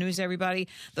Tripp with the news, everybody.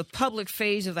 The public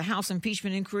phase of the House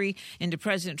impeachment inquiry into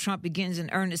President Trump begins in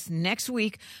earnest next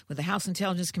week, with the House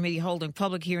Intelligence Committee holding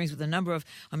public hearings with a number of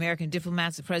American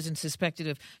diplomats. The president suspected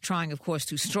of trying, of course,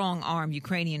 to strong-arm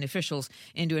Ukrainian officials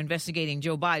into investigating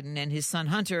Joe Biden and his son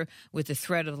Hunter with the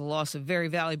threat of the loss of very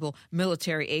valuable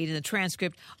military aid. In the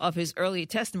transcript of his earlier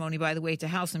testimony, by the way, to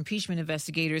House impeachment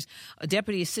investigators, a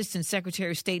Deputy Assistant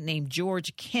Secretary of State named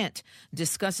George Kent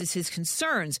discussed his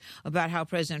concerns about how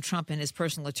President Trump and his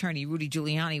personal attorney, Rudy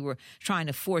Giuliani, were trying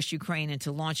to force Ukraine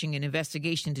into launching an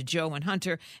investigation into Joe and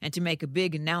Hunter and to make a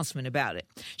big announcement about it.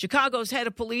 Chicago's head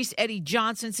of police, Eddie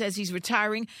Johnson, says he's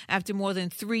retiring after more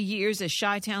than 3 years as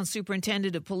Chi-Town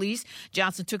superintendent of police.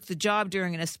 Johnson took the job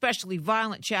during an especially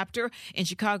violent chapter in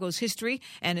Chicago's history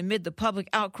and amid the public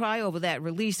outcry over that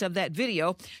release of that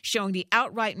video showing the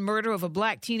outright murder of a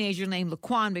black teenager named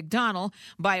Laquan McDonald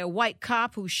by a white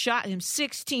cop who shot him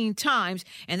 16 times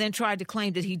and then tried to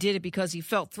claim that he did it because he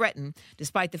felt threatened,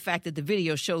 despite the fact that the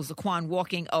video shows Laquan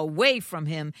walking away from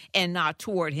him and not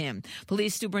toward him.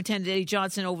 Police Superintendent Eddie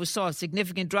Johnson oversaw a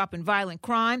significant drop in violent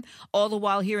crime, all the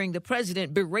while hearing the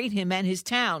president berate him and his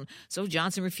town. So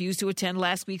Johnson refused to attend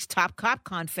last week's Top Cop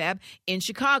confab in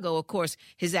Chicago. Of course,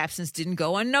 his absence didn't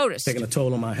go unnoticed. Taking a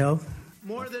toll on my health.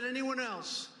 More than anyone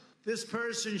else, this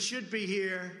person should be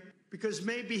here because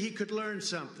maybe he could learn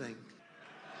something.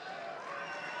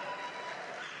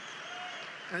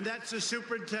 And that's the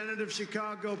superintendent of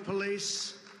Chicago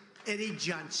Police, Eddie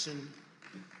Johnson.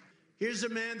 Here's a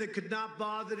man that could not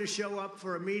bother to show up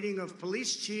for a meeting of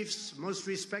police chiefs, most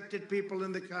respected people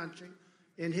in the country,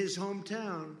 in his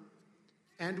hometown,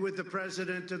 and with the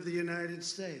President of the United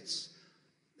States.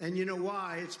 And you know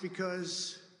why? It's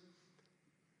because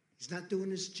he's not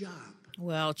doing his job.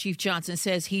 Well, Chief Johnson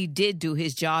says he did do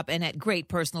his job and at great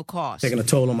personal cost. Taking a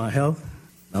toll on my health,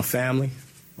 my family,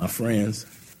 my friends,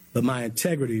 but my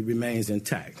integrity remains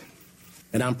intact.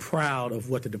 And I'm proud of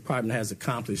what the department has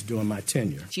accomplished during my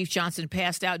tenure. Chief Johnson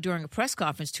passed out during a press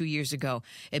conference 2 years ago,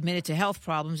 admitted to health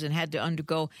problems, and had to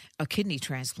undergo a kidney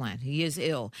transplant. He is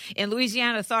ill. In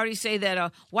Louisiana, authorities say that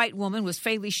a white woman was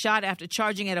fatally shot after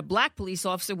charging at a black police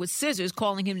officer with scissors,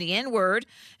 calling him the N-word.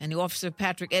 And the officer,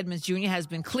 Patrick Edmonds Jr., has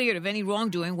been cleared of any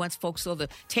wrongdoing once folks saw the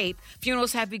tape.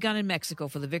 Funerals have begun in Mexico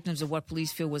for the victims of what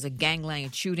police feel was a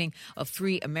gangland shooting of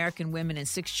 3 American women and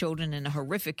 6 children in a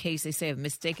horrific case, they say, of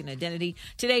mistaken identity.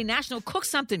 Today, National Cook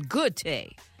Something Good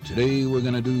Day. Today, we're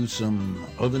going to do some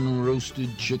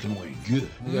oven-roasted chicken wing. Good.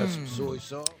 We got some soy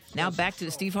sauce. Now back to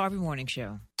the Steve Harvey Morning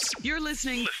Show. You're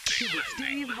listening to the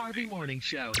Steve Harvey Morning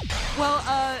Show.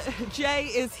 Well, Jay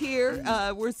is here.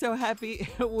 We're so happy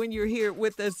when you're here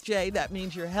with us, Jay. That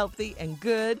means you're healthy and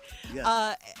good.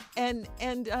 Yeah. And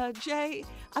Jay,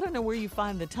 I don't know where you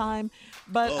find the time,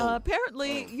 but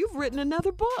apparently you've written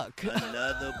another book.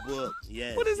 Another book,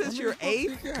 yes. What is this, your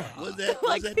 8th? What's that?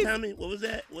 What's that, Tommy? What was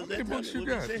that? What's that, How many books you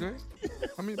got, Jay?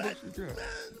 How many books you got?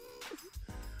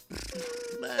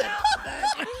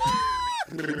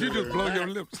 Did you just blow your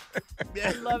lips?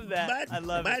 I love that. I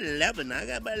love about it. 11. I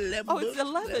got about 11 books. Oh, it's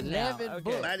 11 now. 11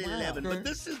 Okay. About 11. Okay. But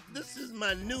this is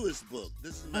my newest book.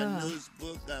 This is my newest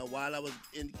book. While I was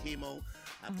in chemo,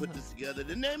 I put this together.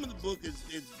 The name of the book is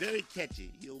very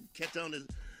catchy. You'll catch on as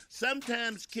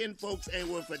Sometimes Kinfolks Ain't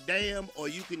Worth a Damn, or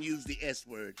you can use the S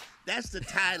word. That's the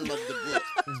title of the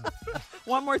book.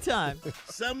 One more time.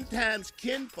 Sometimes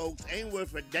Kinfolks Ain't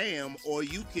Worth a Damn, or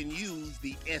you can use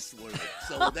the S word.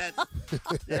 So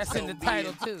that's in the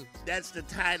title, too. That's the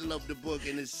title of the book,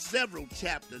 and there's several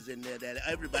chapters in there that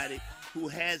everybody who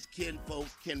has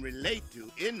kinfolks can relate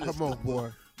to. In this Come on, book. boy.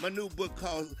 My new book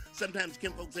called Sometimes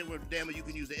Kinfolks Ain't Worth a Damn, or you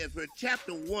can use the S word.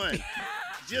 Chapter 1.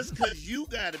 Just because you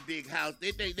got a big house,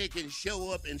 they think they can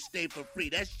show up and stay for free.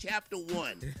 That's chapter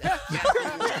 1. That's chapter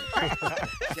 1.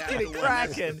 Chapter Get it 1.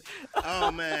 cracking. Oh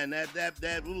man,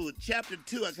 that ooh. Chapter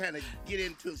 2, I kind of get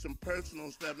into some personal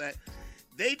stuff like.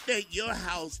 They think your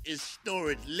house is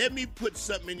storage. Let me put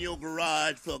something in your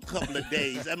garage for a couple of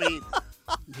days. I mean,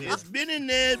 it's been in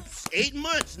there 8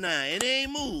 months now. It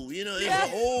ain't moved. You know, it's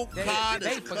an old car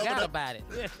that's They covered forgot up. about it.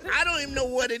 I don't even know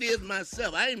what it is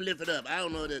myself. I didn't lift it up. I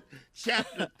don't know that.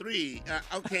 Chapter 3.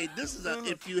 Okay, this is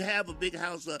if you have a big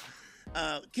house.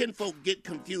 Kinfolk get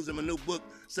confused in my new book.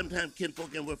 Sometimes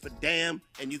kinfolk ain't worth a damn,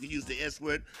 and you can use the S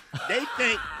word. They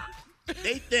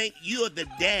think you're the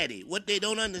daddy. What they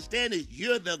don't understand is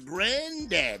you're the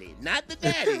granddaddy, not the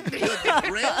daddy. You're the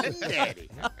granddaddy.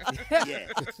 Yeah.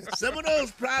 Some of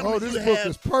those problems Oh, this you book have,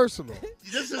 is personal.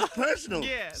 this is personal.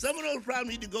 Yes. Some of those problems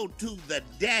need to go to the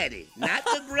daddy, not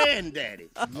the granddaddy.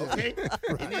 Okay?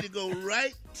 You need to go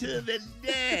right to the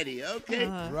daddy. Okay?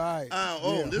 Right.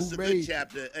 Yeah, This is who a made good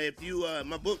chapter. If you,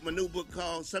 my new book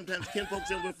called Sometimes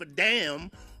Kinfolks Ain't Worth a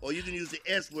Damn, or you can use the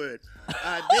S word.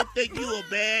 They think you a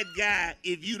bad guy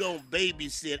if you don't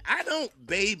babysit. I don't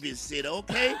babysit,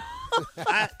 okay?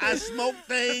 I smoke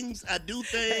things, I do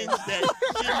things that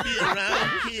shouldn't be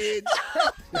around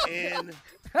kids,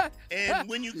 and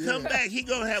when you come back, he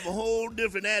gonna have a whole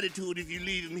different attitude if you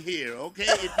leave him here, okay?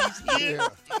 If he's here,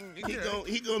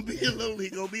 he gonna be he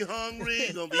gonna be hungry,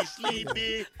 he gonna be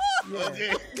sleepy,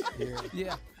 okay?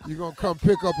 Yeah. You're going to come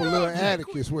pick up a little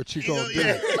Atticus, what you going to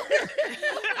do.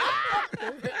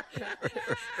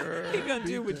 He gonna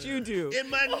do what you do. In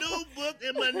my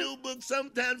new book,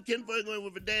 sometimes kinfolk going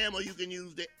with a damn, or you can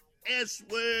use the S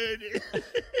word.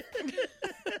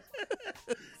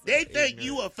 They think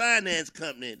you a finance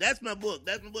company. That's my book.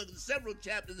 There's several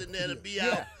chapters in there to be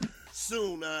out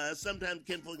soon. Sometimes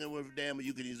kinfolk going with a damn, or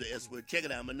you can use the S word. Check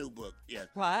it out, my new book. Yeah.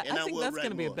 Well, I And think will that's write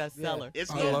gonna be a more. bestseller.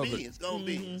 It's I gonna love be. it. It's gonna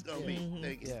be. It's gonna be.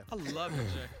 Thank you. Yeah. I love it,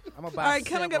 Jay. I'm All about right,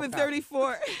 coming up at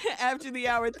 34 after the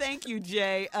hour. Thank you,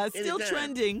 Jay. Still Anytime.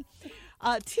 trending.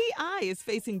 T.I. is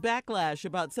facing backlash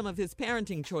about some of his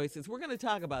parenting choices. We're going to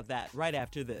talk about that right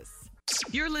after this.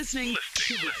 You're listening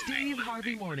to the Steve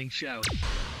Harvey Morning Show.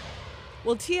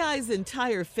 Well, T.I.'s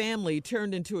entire family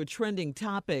turned into a trending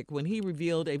topic when he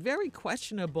revealed a very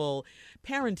questionable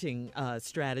parenting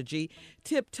strategy.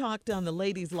 Tip talked on the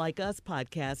Ladies Like Us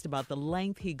podcast about the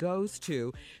length he goes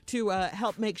to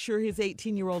help make sure his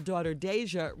 18-year-old daughter,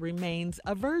 Deja, remains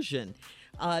a virgin.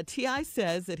 T.I.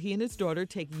 says that he and his daughter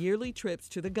take yearly trips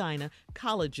to the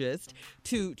gynecologist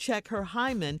to check her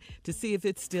hymen to see if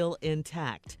it's still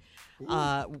intact.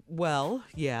 T.I.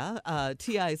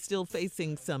 is still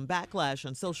facing some backlash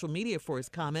on social media for his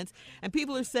comments, and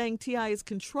people are saying T.I. is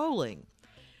controlling.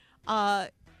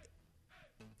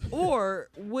 Or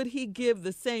would he give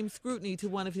the same scrutiny to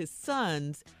one of his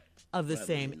sons of the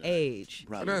same age?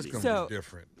 That's going to be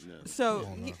different. So,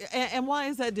 and why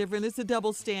is that different? It's a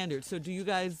double standard. So do you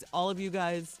guys, all of you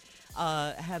guys,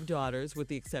 have daughters, with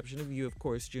the exception of you, of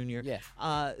course, Junior?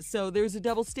 Yeah. So there's a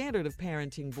double standard of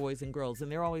parenting boys and girls,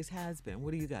 and there always has been.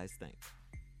 What do you guys think?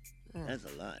 That's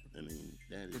a lot. I mean,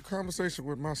 that is... The conversation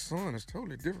with my son is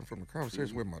totally different from the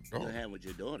conversation with my daughter. You have with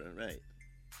your daughter, right?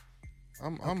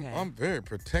 I'm very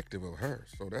protective of her,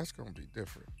 so that's going to be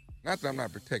different. Not that I'm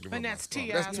not protective of my son.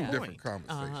 That's two different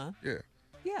conversations.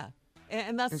 Yeah.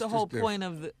 And that's the whole point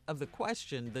of the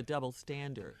question, the double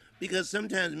standard. Because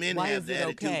sometimes men have the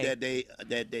attitude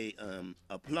that they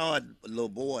applaud little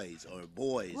boys or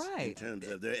boys in terms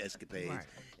of their escapades,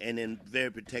 and then very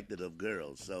protective of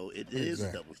girls. So it is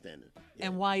a double standard. Yeah.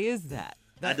 And why is that?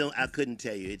 I couldn't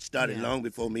tell you. It started long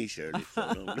before me, Shirley. So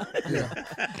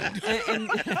and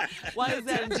why is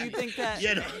that? And do you think that?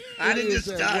 You know, I didn't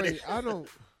just start it. I don't.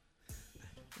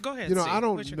 Go ahead. You know, Steve. I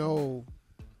don't know.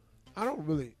 I don't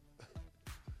really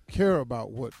care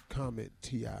about what comment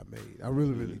T.I. made. I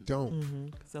really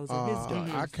don't. Those are his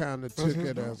daughters. I kind of took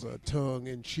it as a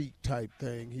tongue-in-cheek type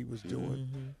thing he was doing.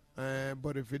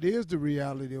 But if it is the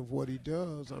reality of what he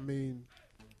does, I mean,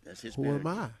 that's his who am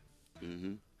I?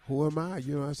 Who am I?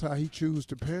 You know, that's how he chooses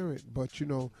to parent. But, you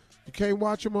know, you can't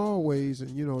watch them always,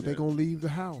 and, you know, they're going to leave the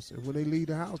house. And when they leave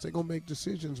the house, they're going to make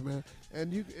decisions, man.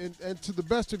 And and to the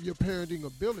best of your parenting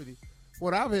ability,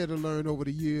 what I've had to learn over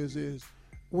the years is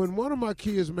when one of my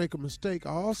kids make a mistake,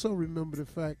 I also remember the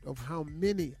fact of how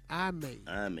many I made.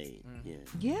 Yeah.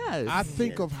 Yes. I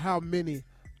think of how many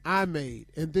I made,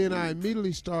 and then I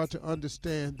immediately start to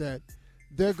understand that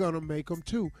they're going to make them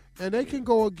too. And they can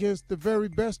go against the very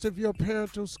best of your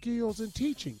parental skills and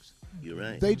teachings. You're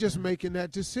right. They just making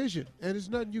that decision, and there's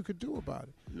nothing you could do about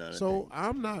it. So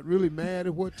I'm not really mad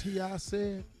at what T.I.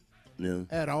 said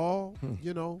at all.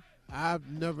 You know, I've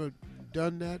never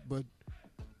done that, but,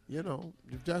 you know,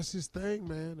 if that's his thing,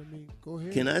 man, I mean, go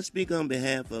ahead. Can I speak on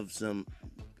behalf of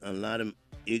a lot of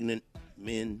ignorant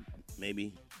men,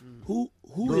 maybe? Who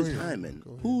is Hyman?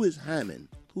 Who is Hyman?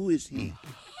 Who is he?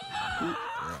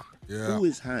 Who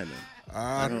is Hyman?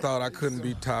 I thought I couldn't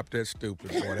be topped that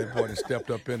stupid, boy. That boy just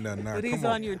stepped up in there now. But he's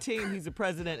on your team. He's the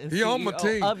president and He CEO on my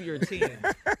team. of your team.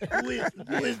 Who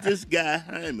is this guy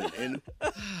Hyman? And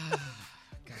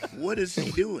what is he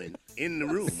doing in the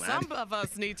room? Some of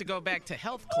us need to go back to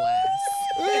health class.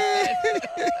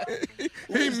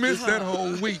 He missed that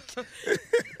whole week.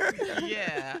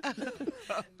 Yeah.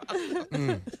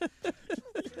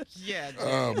 Yeah.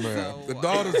 Oh, man. The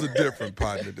daughters are different,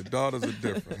 partner. The daughters are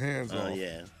different. Hands off. Oh,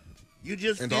 yeah. You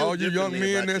just and feel all you young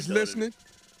differently men about that's your daughter.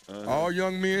 listening, all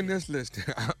young men that's listening,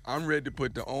 I'm ready to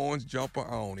put the orange jumper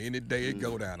on any day it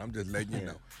go down. I'm just letting you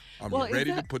know. I'm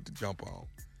ready to put the jumper on.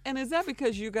 And is that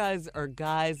because you guys are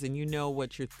guys and you know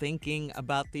what you're thinking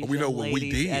about these We know young what we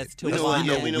ladies did. as to We know why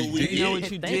what we you know what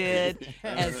did. you did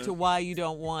as to why you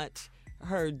don't want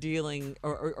her dealing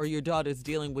or your daughter's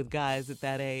dealing with guys at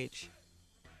that age?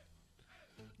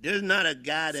 There's not a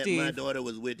guy that Steve. my daughter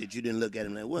was with that you didn't look at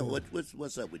him like,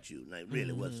 what's up with you? Like,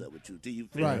 really, what's up with you? Till you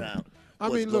figure out I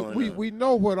what's mean, look, going on. we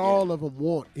know what all of them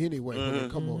want anyway when they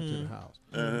come over to the house.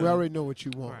 We already know what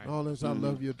you want. All this, I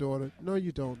love your daughter. No,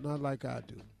 you don't. Not like I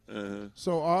do.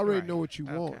 So I already know what you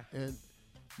want. And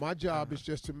my job is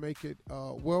just to make it,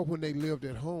 when they lived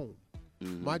at home,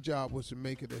 my job was to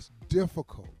make it as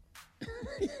difficult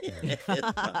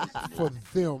for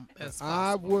them.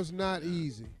 I was not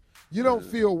easy. You don't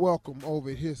feel welcome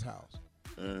over at his house.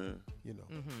 You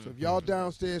know. So if y'all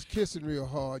downstairs kissing real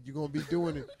hard, you're gonna be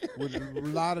doing it with a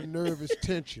lot of nervous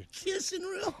tension. Kissing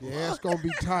real hard. Yeah, it's gonna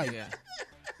be tight. Yeah,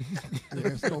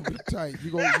 it's gonna be tight.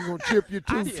 You're gonna chip your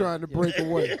tooth trying to break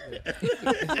away.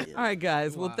 All right,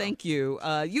 guys. Well, thank you.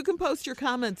 You can post your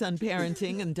comments on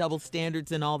parenting and double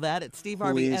standards and all that at Steve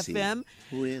Harvey FM.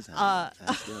 Who is on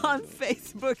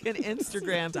Facebook and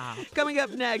Instagram. Coming up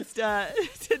next,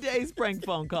 today's prank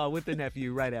phone call with the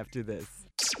nephew right after this.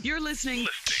 You're listening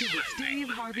to the Steve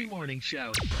Harvey Morning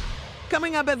Show.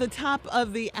 Coming up at the top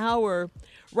of the hour,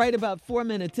 right about 4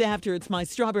 minutes after, it's my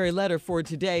strawberry letter for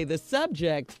today. The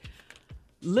subject,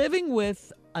 living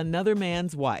with another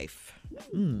man's wife.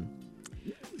 We're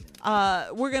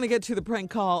going to get to the prank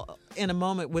call in a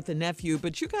moment with the nephew,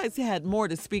 but you guys had more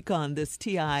to speak on this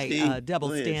T.I. double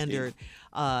standard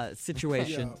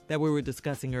situation that we were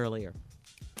discussing earlier.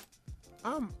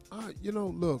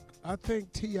 Look, I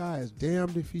think T.I. is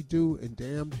damned if he do and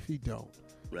damned if he don't.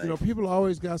 Right. You know, people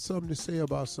always got something to say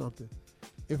about something.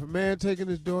 If a man taking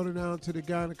his daughter down to the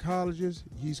gynecologist,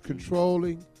 he's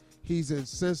controlling, he's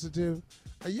insensitive.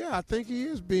 Yeah, I think he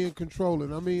is being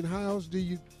controlling. I mean, how else do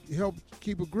you help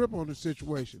keep a grip on the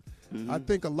situation? I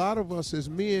think a lot of us as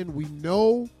men, we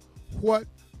know what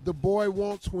the boy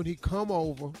wants when he come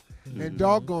over, and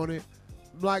doggone it,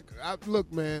 like,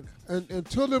 look, man,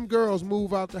 until them girls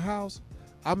move out the house,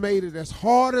 I made it as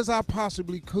hard as I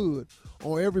possibly could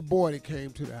on every boy that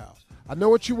came to the house. I know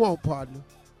what you want, partner.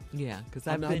 Yeah, because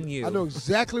I've been you. I know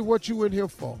exactly what you in here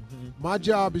for. My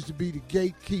job is to be the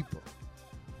gatekeeper.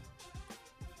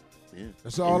 Yeah.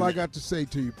 That's all I got to say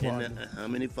to you, partner. And how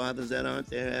many fathers that aren't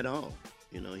there at all?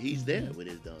 You know, he's there with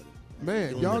his daughter.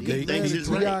 Man, y'all get mad at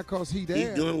T.I. because he there.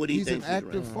 He's doing what he He's thinks an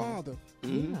active is right. father.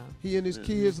 Yeah. He in his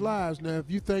kids' lives. Now,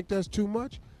 if you think that's too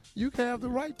much, you have the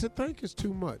right to think it's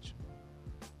too much.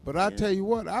 But I tell you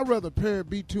what, I'd rather parent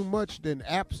be too much than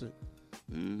absent.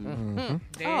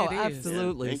 Oh,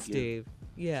 absolutely, Steve.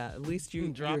 Yeah, at least you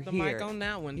dropped the here. mic on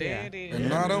that one. There it is. And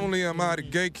not only am I the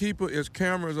gatekeeper, there's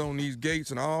cameras on these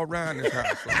gates and all around this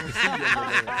house. So I can see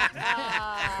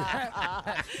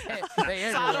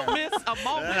you. So I don't miss a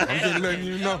moment. I'm just letting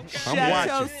you know. I'm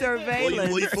watching.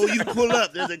 Surveillance. Before you pull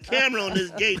up, there's a camera on this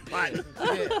gate, partner.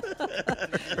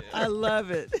 I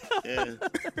love it.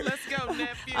 Let's go,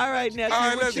 nephew. All right, nephew. All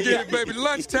right, what let's you get got? it, baby.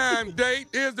 Lunchtime date.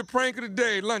 Here's the prank of the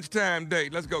day. Lunchtime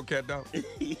date. Let's go, cat dog.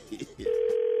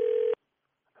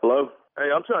 Hello?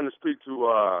 Hey, I'm trying to speak to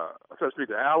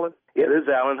Alan. Yeah, this is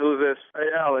Alan. Who's this?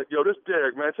 Hey, Alan. Yo, this is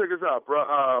Derek, man. Check this out,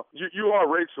 bro. You are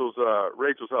Rachel's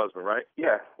husband, right?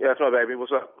 Yeah, that's my baby.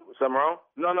 What's up? Something wrong?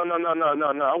 No.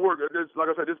 I work. Like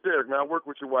I said, this is Derek, man. I work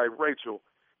with your wife, Rachel.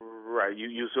 Right.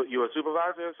 You a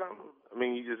supervisor or something? I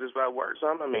mean, is this about work or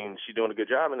something? I mean, she doing a good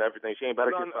job and everything. She ain't about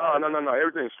to get fired. No.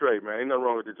 Everything's straight, man. Ain't nothing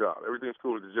wrong with the job. Everything's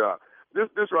cool with the job.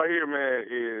 This right here, man,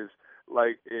 is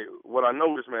what I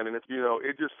noticed, man, and it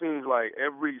just seems like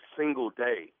every single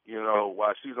day,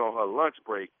 while she's on her lunch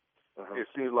break, it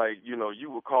seems like you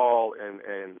would call and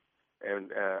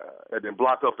then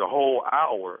block up the whole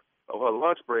hour of her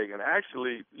lunch break, and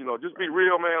actually, just be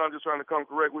real, man. I'm just trying to come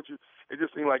correct with you. It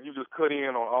just seemed like you just cut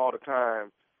in on all the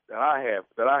time that I had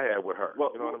with her.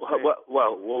 Well, you know what I'm saying?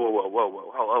 whoa,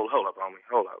 hold up, homie,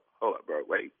 hold up, bro.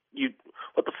 Wait,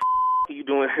 what the are you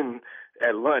doing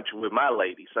at lunch with my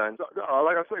lady, son?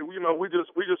 Like I say, we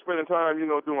just spending time,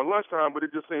 doing lunchtime, but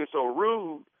it just seems so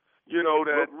rude,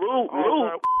 that rude.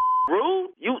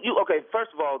 You okay?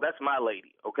 First of all, that's my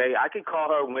lady. Okay, I can call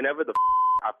her whenever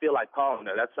I feel like calling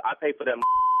her. I pay for that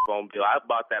phone bill. I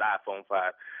bought that iPhone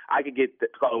 5. I could get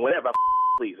call whenever I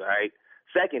please. All right.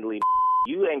 Secondly,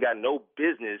 you ain't got no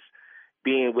business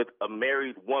being with a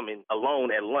married woman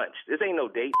alone at lunch. This ain't no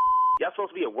date. Y'all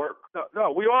supposed to be at work. No,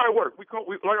 we are at work. We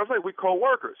like I say, we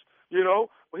co-workers. It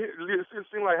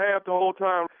seems like half the whole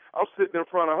time I'm sitting in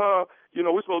front of her.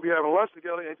 We're supposed to be having lunch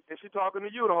together, and she's talking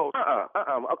to you the whole time.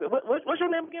 Okay, what's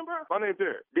your name again, bro? My name's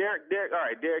Derek. Derek. All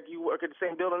right, Derek. You work at the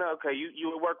same building now? Okay, you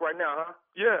at work right now, huh?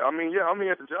 Yeah, I'm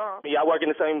here at the job. Y'all work in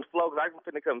the same flow? Cause I'm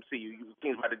finna come see you. You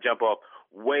seems about to jump off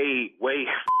way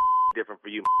different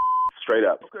for you. Straight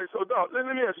up. Okay, so dog, let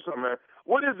me ask you something, man.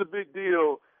 What is the big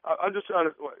deal? I'm just trying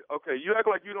to. Okay, you act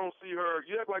like you don't see her.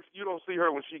 You act like you don't see her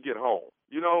when she get home.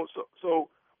 So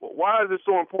why is it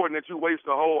so important that you waste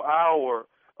a whole hour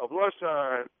of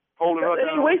lunchtime holding her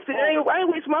down? I ain't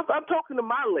wasting my. I'm talking to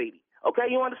my lady. Okay,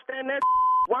 you understand that?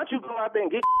 Why don't you go out there and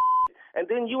get and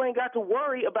then you ain't got to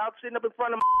worry about sitting up in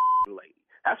front of my lady.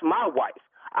 That's my wife.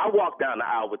 I walk down the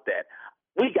aisle with that.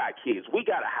 We got kids. We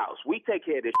got a house. We take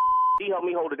care of this. She helped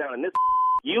me hold it down. And this,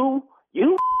 you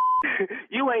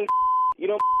ain't.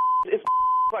 It's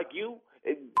like you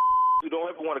who don't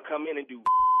ever want to come in and do,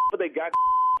 but they got.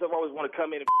 Some always want to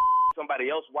come in and somebody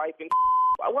else's wife. And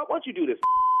why don't you do this?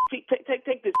 Take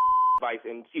this advice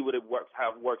and see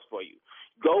how it works for you.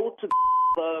 Go to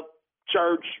club,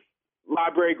 church,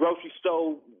 library, grocery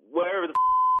store, wherever the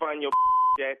find your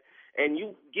at, and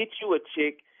you get you a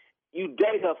chick. You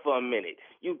date her for a minute.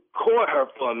 You court her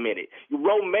for a minute. You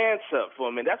romance her for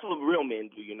a minute. That's what real men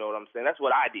do. You know what I'm saying? That's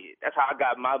what I did. That's how I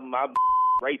got my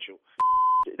Rachel.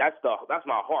 That's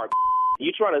my heart.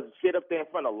 You trying to sit up there in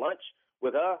front of lunch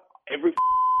with her every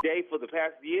day for the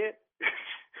past year?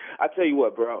 I tell you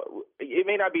what, bro. It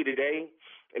may not be today.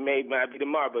 It may not be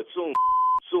tomorrow, but soon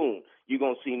you're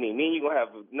gonna see me. Me and you gonna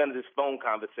have none of this phone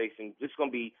conversation. It's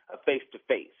gonna be a face to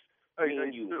face. Hey,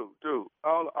 dude.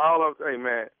 Hey,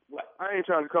 man. What? I ain't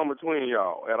trying to come between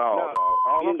y'all at all.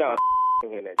 No, you're not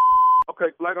in that.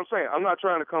 Okay, like I'm saying, I'm not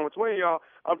trying to come between y'all.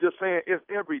 I'm just saying it's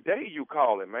every day you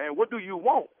calling, man. What do you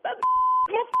want? That's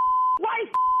my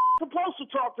wife supposed to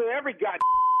talk to every goddamn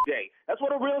day. That's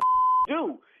what a real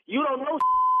do. You don't know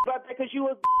about that because you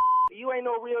ain't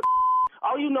no real.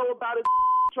 All you know about is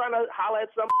trying to holler at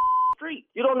some street.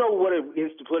 You don't know what it is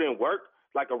to put in work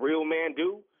like a real man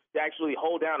do, to actually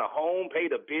hold down a home, pay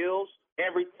the bills,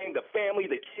 everything, the family,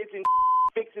 the kids, and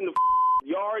fixing the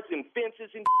yards and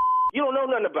fences. And you don't know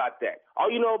nothing about that.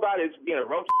 All you know about is being a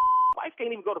roach. Wife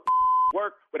can't even go to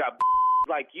work without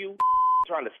like you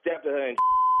trying to step to her and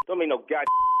don't make no god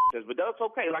sense. But that's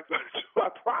okay. Like I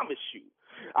promise you,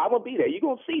 I'm gonna be there. You're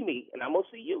gonna see me, and I'm gonna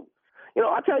see you. You know,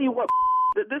 I tell you what,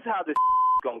 this is how this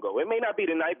gonna go. It may not be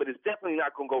tonight, but it's definitely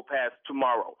not gonna go past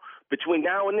tomorrow. Between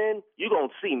now and then, you're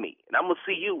gonna see me, and I'm gonna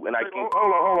see you. And I can Hold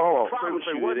on. promise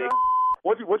Say you what that. now?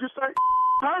 What'd you say?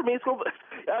 Heard me. It's gonna,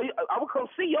 I will come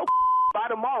see your by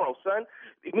tomorrow, son.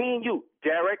 Me and you,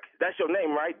 Derek. That's your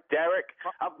name, right, Derek?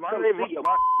 My name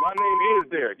is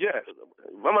Derek. Yes.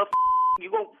 You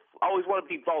gonna always want to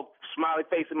be both smiley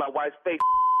face in my wife's face.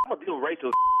 I'm gonna deal with Rachel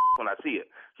when I see her.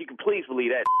 You can please believe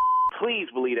that. Please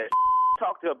believe that.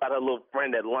 Talk to her about her little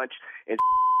friend at lunch and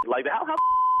like that. How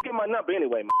get my number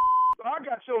anyway, man? I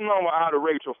got your number out of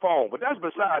Rachel's phone, but that's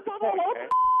beside the point, man.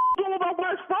 Doing about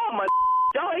my phone, my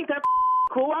y'all ain't that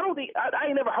cool. I don't think I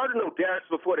ain't never heard of no Dereks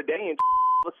before today, and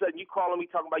all of a sudden you calling me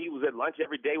talking about you was at lunch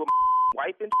every day with my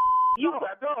wife and you.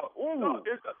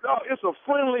 It's a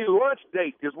friendly lunch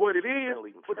date, is what it is.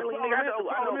 Friendly, I know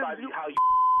about how you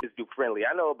is do friendly.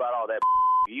 I know about all that.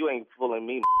 You ain't fooling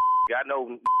me. I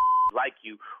know like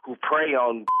you who prey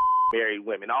on married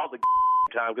women all the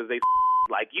time because they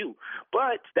like you.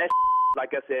 But that, like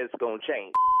I said, it's gonna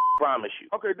change. Promise you.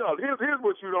 Okay, Doug. Here's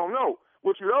what you don't know.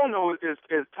 What you don't know is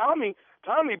Tommy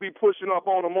be pushing up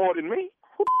on her more than me.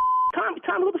 Tommy,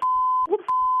 who the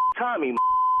Tommy?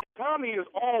 Tommy is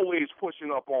always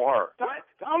pushing up on her.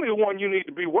 Tommy the one you need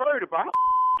to be worried about.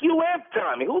 You and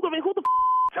Tommy. Who the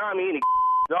Tommy? Any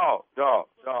Dog.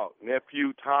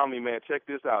 Nephew Tommy, man, check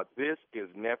this out. This is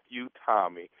Nephew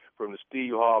Tommy from the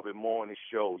Steve Harvey Morning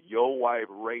Show. Your wife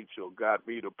Rachel got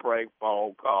me to prank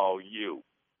phone call you.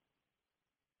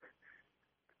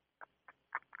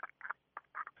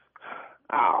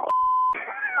 Oh,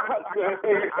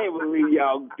 I can't believe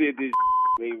y'all did this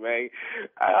to me, man.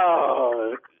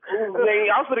 Oh, man,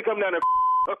 I'm gonna come down there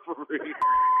for real.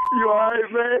 You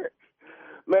alright, man?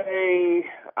 Man,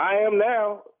 I am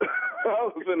now. I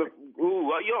was gonna, you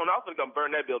don't know, I was gonna come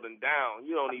burn that building down.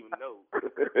 You don't even know.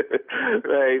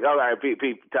 Hey, all right,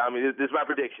 Pete, Tommy, this is my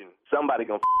prediction. Somebody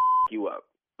gonna you up.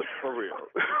 For real.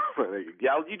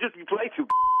 Y'all, you play too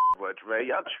much, man.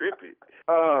 Y'all tripping.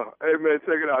 Hey, man,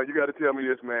 check it out. You got to tell me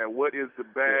this, man. What is the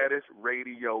baddest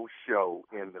radio show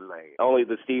in the land? Only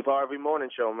the Steve Harvey Morning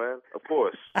Show, man. Of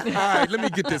course. All right, let me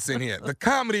get this in here. The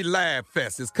Comedy Laugh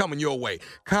Fest is coming your way.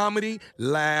 Comedy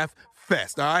Laugh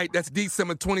Fest, all right? That's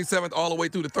December 27th all the way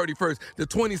through the 31st. The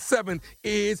 27th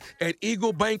is at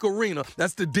Eagle Bank Arena.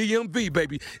 That's the DMV,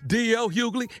 baby. D.L.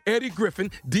 Hughley, Eddie Griffin,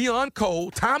 Dion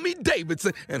Cole, Tommy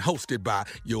Davidson, and hosted by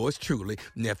yours truly,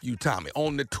 Nephew Tommy.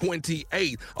 On the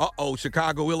 28th,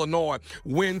 Chicago, Illinois,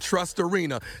 Wintrust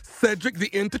Arena, Cedric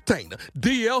the Entertainer,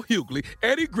 D.L. Hughley,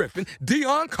 Eddie Griffin,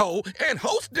 Dion Cole, and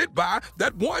hosted by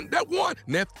that one,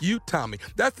 Nephew Tommy.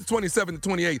 That's the 27th and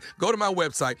 28th. Go to my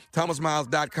website,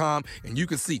 thomasmiles.com, and you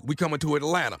can see we coming to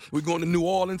Atlanta. We're going to New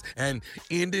Orleans and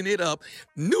ending it up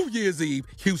New Year's Eve,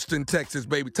 Houston, Texas,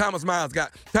 baby.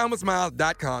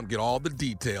 thomasmiles.com. Get all the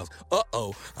details.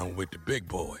 I'm with the big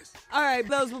boys. All right,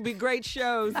 those will be great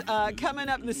shows. Coming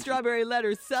up in the Strawberry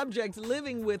Letter, subject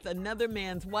living with another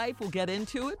man's wife. We'll get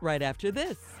into it right after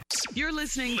this. You're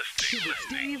listening to the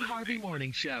Steve Harvey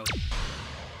Morning Show.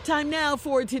 Time now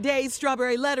for today's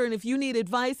Strawberry Letter, and if you need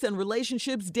advice on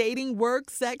relationships, dating,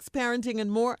 work, sex, parenting, and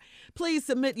more, please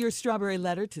submit your Strawberry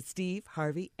Letter to Steve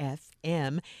Harvey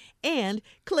FM and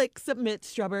click Submit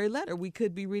Strawberry Letter. We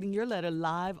could be reading your letter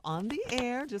live on the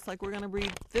air, just like we're going to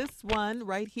read this one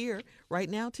right here, right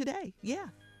now, today. Yeah.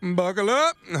 Buckle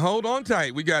up and hold on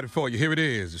tight. We got it for you. Here it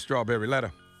is, the Strawberry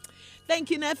Letter. Thank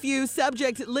you, nephew.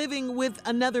 Subject, living with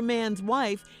another man's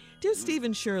wife. Dear Steve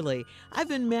and Shirley, I've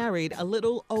been married a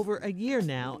little over a year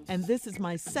now, and this is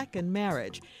my second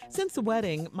marriage. Since the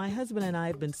wedding, my husband and I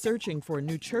have been searching for a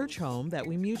new church home that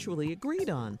we mutually agreed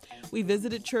on. We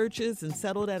visited churches and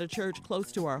settled at a church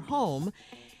close to our home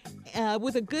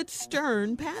with a good,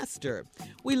 stern pastor.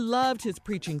 We loved his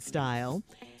preaching style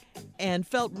and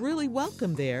felt really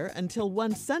welcome there until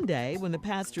one Sunday when the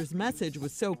pastor's message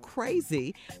was so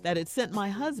crazy that it sent my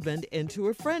husband into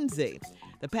a frenzy.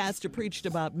 The pastor preached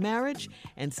about marriage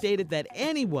and stated that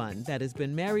anyone that has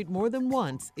been married more than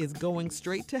once is going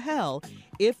straight to hell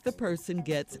if the person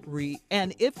gets remarried,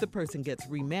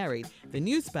 the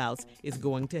new spouse is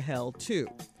going to hell too.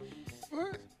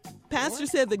 Pastor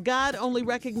said that God only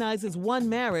recognizes one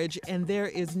marriage and there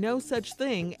is no such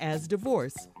thing as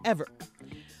divorce, ever.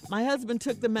 My husband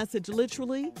took the message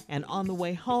literally, and on the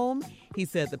way home, he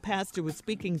said the pastor was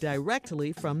speaking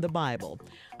directly from the Bible.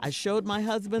 I showed my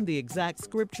husband the exact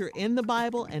scripture in the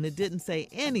Bible, and it didn't say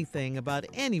anything about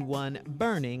anyone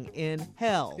burning in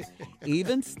hell.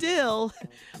 Even still,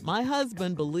 my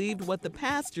husband believed what the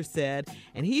pastor said,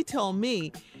 and he told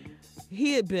me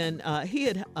he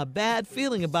had a bad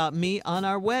feeling about me on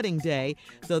our wedding day,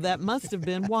 so that must have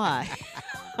been why.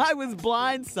 I was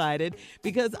blindsided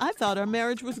because I thought our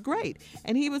marriage was great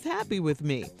and he was happy with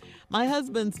me. My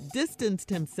husband's distanced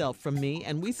himself from me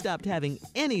and we stopped having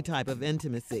any type of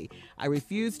intimacy. I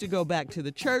refused to go back to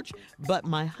the church, but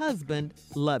my husband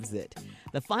loves it.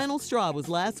 The final straw was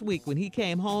last week when he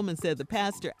came home and said the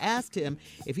pastor asked him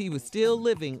if he was still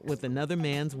living with another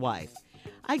man's wife.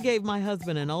 I gave my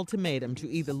husband an ultimatum to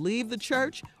either leave the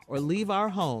church or leave our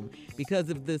home. Because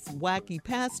of this wacky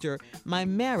pastor, my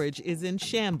marriage is in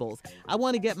shambles. I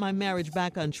want to get my marriage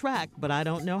back on track, but I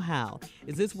don't know how.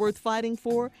 Is this worth fighting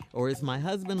for, or is my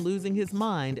husband losing his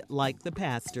mind like the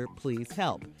pastor? Please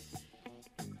help.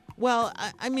 Well,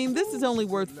 I mean, this is only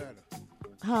worth...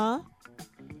 Huh?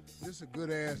 This is a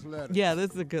good-ass letter. Yeah,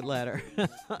 this is a good letter.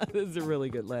 This is a really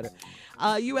good letter.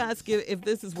 You ask if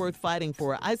this is worth fighting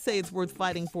for. I say it's worth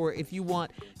fighting for if you want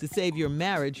to save your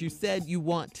marriage. You said you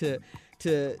want to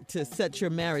set your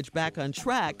marriage back on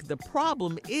track. The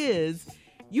problem is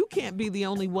you can't be the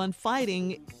only one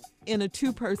fighting in a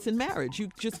two-person marriage.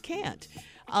 You just can't.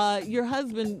 Your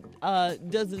husband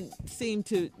doesn't seem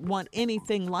to want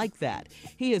anything like that.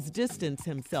 He has distanced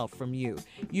himself from you.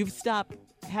 You've stopped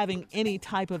having any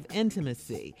type of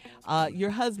intimacy. Your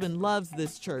husband loves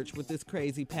this church with this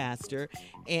crazy pastor,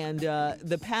 and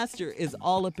the pastor is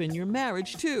all up in your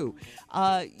marriage too.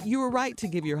 You were right to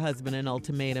give your husband an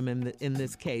ultimatum in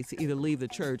this case, either leave the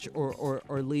church or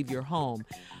leave your home.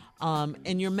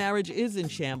 And your marriage is in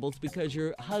shambles because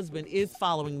your husband is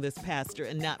following this pastor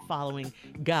and not following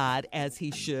God as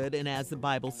he should and as the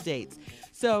Bible states.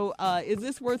 So is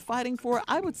this worth fighting for?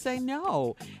 I would say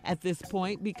no at this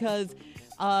point because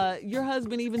your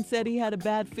husband even said he had a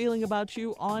bad feeling about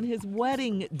you on his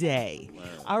wedding day. Wow.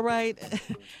 All right.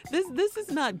 This is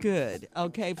not good,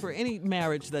 okay, for any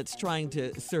marriage that's trying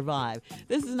to survive.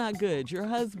 This is not good. Your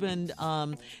husband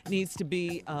needs to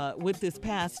be with this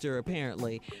pastor,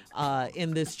 apparently,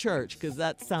 in this church, because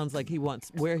that sounds like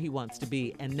where he wants to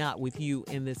be and not with you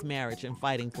in this marriage and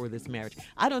fighting for this marriage.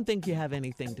 I don't think you have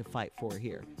anything to fight for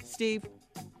here. Steve?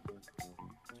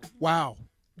 Wow.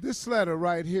 This letter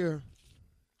right here,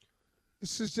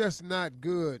 this is just not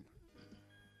good.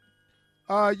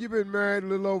 You've been married a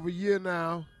little over a year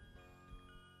now.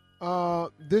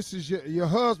 This is your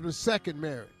husband's second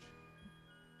marriage.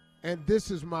 And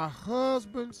this is my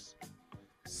husband's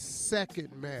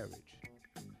second marriage.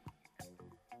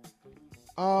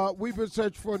 We've been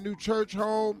searching for a new church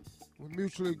home. We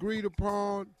mutually agreed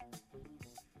upon.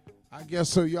 I guess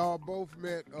so y'all both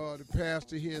met the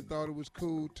pastor here and thought it was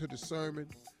cool to the sermon.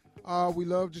 We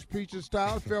loved his preaching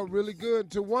style. It felt really good.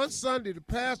 Until one Sunday, the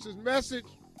pastor's message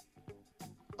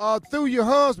threw your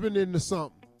husband into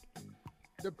something.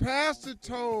 The pastor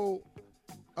told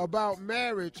about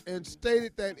marriage and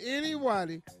stated that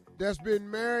anybody that's been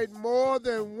married more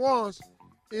than once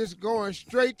is going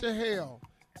straight to hell.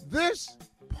 This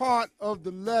part of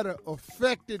the letter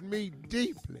affected me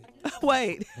deeply.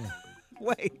 Wait.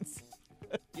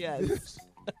 Yes. This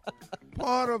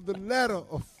part of the letter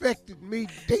affected me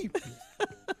deeply.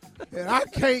 And I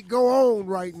can't go on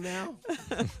right now.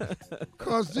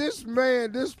 Because this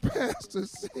pastor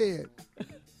said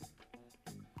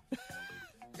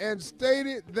and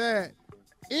stated that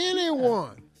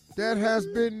anyone that has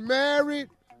been married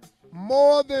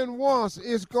more than once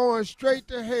is going straight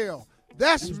to hell.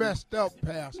 That's messed up,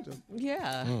 Pastor.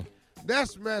 Yeah.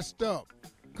 That's messed up.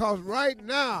 Because right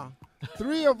now,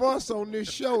 3 of us on this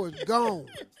show is gone.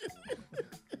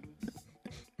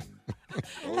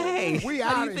 Hey, we how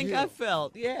do you outta think here. I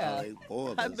felt? Yeah.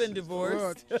 I've been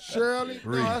divorced. Shirley,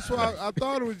 no, that's why I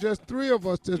thought it was just 3 of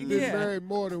us that's been married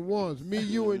more than once. Me,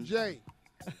 you, and Jay.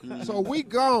 So we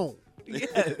gone.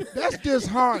 Yes. That's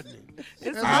disheartening.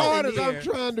 It's as hard as I'm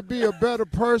trying to be a better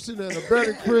person and a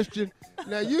better Christian,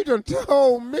 now you done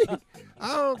told me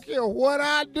I don't care what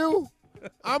I do,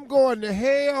 I'm going to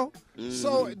hell.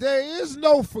 So there is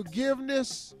no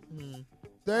forgiveness.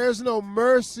 There's no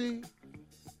mercy.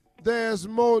 There's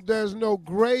no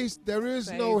grace. There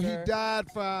is no he died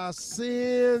for our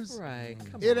sins. Right.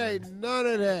 It ain't none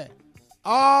of that.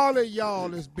 All of y'all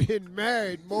that's been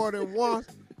married more than once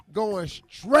going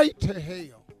straight to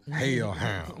hell.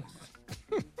 Hellhound.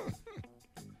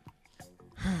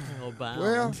 Hellbound.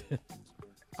 Well,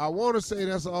 I want to say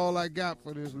that's all I got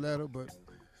for this letter, but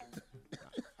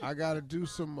I got to do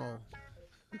some more.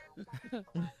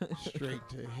 Straight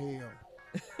to hell.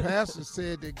 Pastor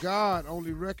said that God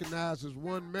only recognizes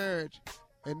one marriage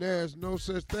and there is no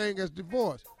such thing as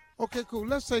divorce. Okay, cool.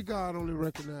 Let's say God only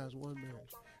recognizes one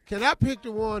marriage. Can I pick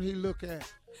the one he look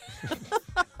at?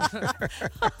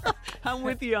 I'm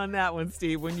with you on that one,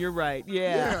 Steve, when you're right.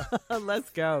 Yeah. Let's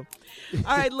go.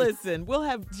 All right, listen,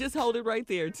 just hold it right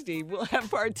there, Steve. We'll have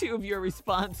part 2 of your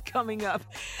response coming up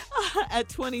at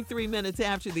 23 minutes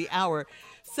after the hour.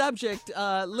 Subject,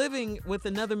 living with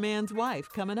another man's wife,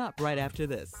 coming up right after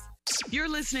this. You're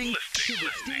listening to the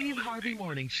Steve Harvey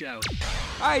Morning Show.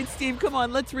 All right, Steve, come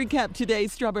on. Let's recap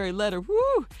today's Strawberry Letter.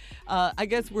 Woo! I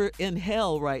guess we're in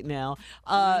hell right now.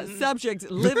 Subject,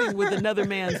 living with another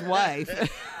man's wife.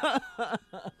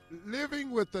 Living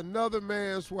with another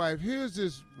man's wife. Here's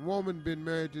this woman been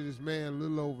married to this man a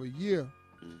little over a year.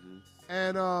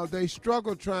 And they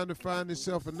struggled trying to find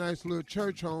themselves a nice little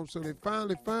church home, so they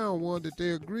finally found one that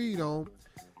they agreed on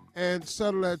and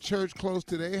settled at church close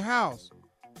to their house.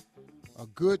 A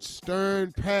good,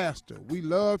 stern pastor. We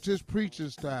loved his preaching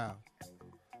style.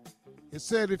 It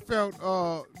said it felt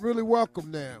really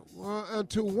welcome now.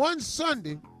 Until one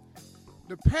Sunday,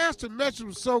 the pastor message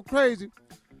was so crazy,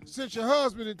 sent your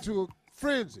husband into a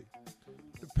frenzy.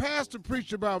 The pastor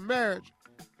preached about marriage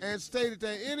and stated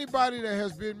that anybody that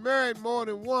has been married more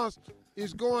than once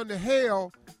is going to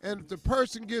hell, and if the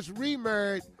person gets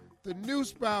remarried, the new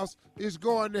spouse is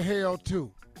going to hell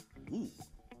too. Ooh.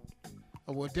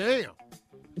 Oh, well, damn.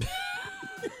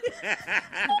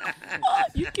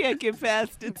 You can't get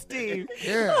past it, Steve.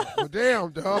 Yeah, well,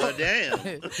 damn, dog. Well, damn.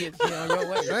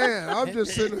 Man, I'm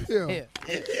just sitting here.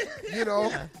 You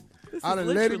know, I done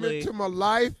let him into my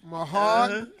life, my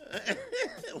heart.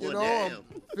 You know,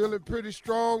 I'm feeling pretty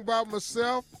strong about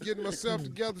myself, getting myself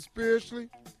together spiritually.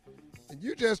 And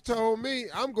you just told me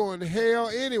I'm going to hell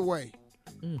anyway.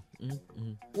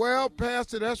 Well,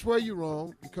 Pastor, that's where you're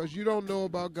wrong, because you don't know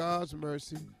about God's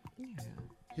mercy,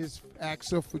 his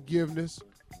acts of forgiveness,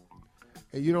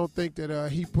 and you don't think that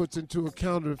he puts into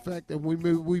account the fact that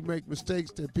when we make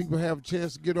mistakes, that people have a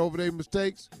chance to get over their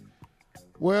mistakes.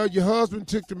 Well, your husband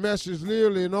took the message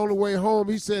literally, and on the way home,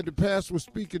 he said the pastor was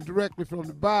speaking directly from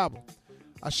the Bible.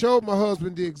 I showed my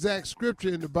husband the exact scripture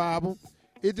in the Bible.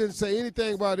 It didn't say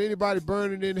anything about anybody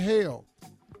burning in hell.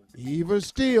 Even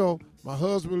still, my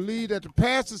husband believed that the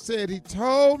pastor said he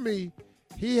told me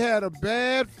he had a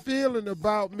bad feeling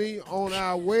about me on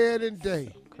our wedding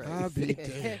day. I'll be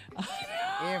damned.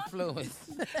 Influence.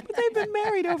 But they've been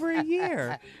married over a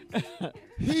year.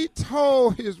 He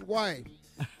told his wife,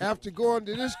 after going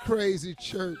to this crazy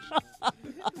church,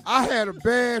 I had a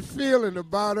bad feeling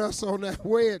about us on that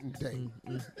wedding day.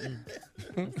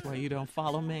 That's why you don't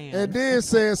follow man. And then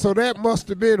said, so that must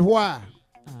have been why.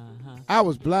 I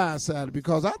was blindsided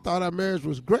because I thought our marriage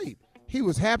was great. He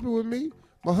was happy with me.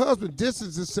 My husband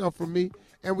distanced himself from me,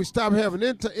 and we stopped having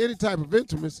any type of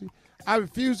intimacy. I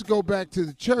refused to go back to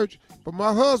the church, but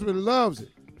my husband loves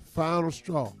it. Final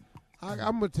straw. I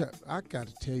got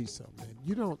to tell you something,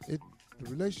 man. The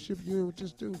relationship you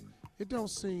just do, it don't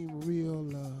seem real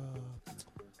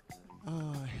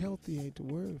healthy ain't the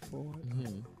word for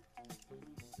it.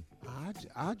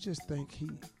 I just think he...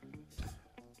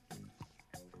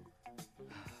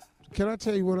 Can I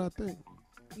tell you what I think?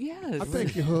 Yes. I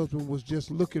think your husband was just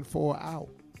looking for an out.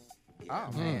 Oh,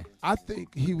 man. I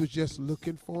think he was just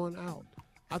looking for an out.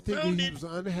 I think he was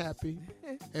unhappy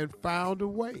and found a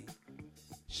way.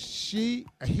 He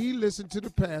listened to the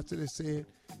pastor that said,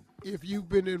 if you've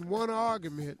been in one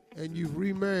argument and you've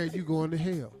remarried, you're going to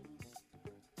hell.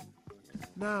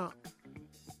 Now,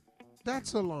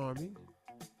 that's alarming.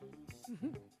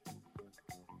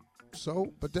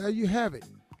 So, but there you have it.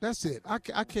 That's it. I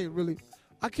can't really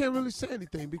say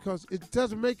anything because it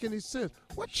doesn't make any sense.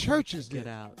 What church is this?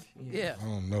 Get out. Yeah. I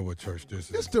don't know what church this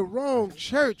is. It's the wrong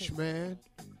church, man.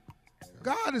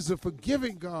 God is a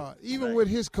forgiving God. Even with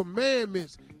his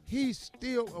commandments, he's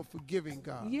still a forgiving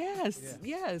God. Yes,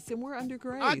 and we're under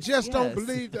grace. I just don't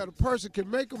believe that a person can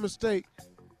make a mistake,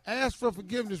 ask for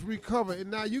forgiveness, recover,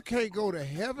 and now you can't go to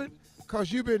heaven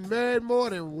because you've been married more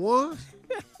than once?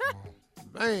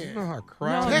 Man, You know how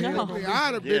crazy technically,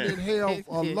 I'd have been in hell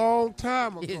a long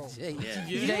time ago.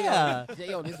 Yeah.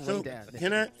 Jay on this way down.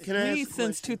 Can I Me ask a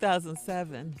since question?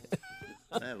 2007.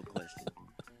 I have a question.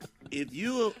 If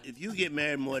you get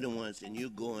married more than once and you're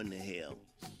going to hell,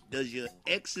 does your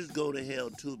exes go to hell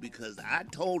too? Because I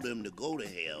told them to go to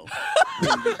hell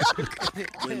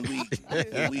when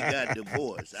we got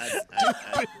divorced.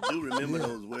 I do remember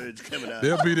those words coming out.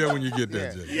 They'll be there when you get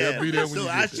there, Jay. Yeah. They'll be there when so you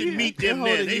I get should there. meet them They're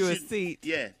there. holding you a should, seat.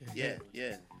 Yeah.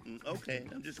 Okay,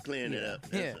 I'm just clearing it up.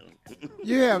 Yeah.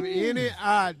 You have any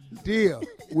idea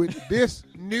with this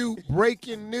new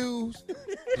breaking news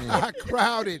how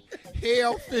crowded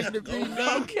hell finna be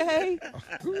now? Okay.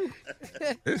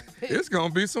 It's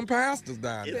gonna be some pastors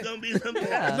down there. It's gonna be some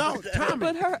pastors. No, Tommy.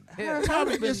 But her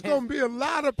Tommy, husband it's gonna be a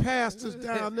lot of pastors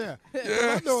down there.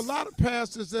 I know a lot of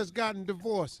pastors that's gotten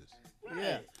divorces.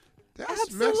 Yeah.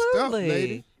 That's messed up,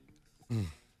 lady.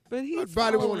 But he's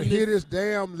Nobody want to hear this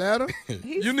damn letter.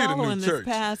 He's You need a new following this church.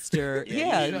 pastor.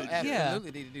 Yeah, you yeah.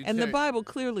 absolutely need a new And the church. Bible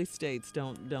clearly states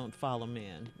don't follow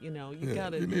men. You know, you Yeah,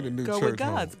 gotta you need a new go church with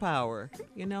God's power.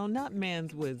 You know, not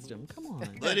man's wisdom. Come on.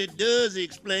 But it does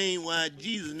explain why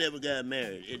Jesus never got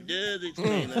married. It does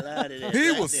explain a lot of that. He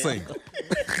right was there. single.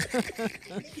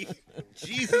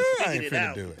 Jesus I ain't figured it finna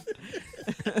out. do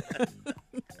it.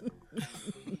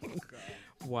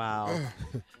 Wow.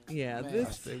 Yeah,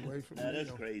 this Stay away from Now, me.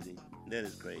 that's crazy. That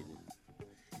is crazy.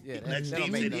 Yeah, Like that Steve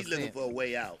don't make said, no he's looking sense. for a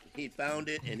way out. He found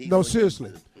it, and he. No,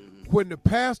 seriously. When the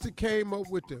pastor came up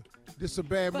with this a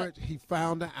bad But- marriage, he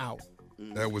found her out.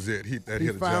 That was it. He He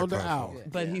hit a found her jackpot out. for him.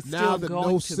 but he's Now still the going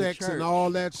no to sex the church. and all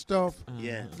that stuff.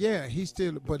 Yeah. Yeah, he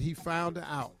still, but he found her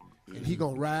out, and he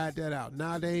gonna ride that out.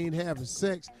 Now they ain't having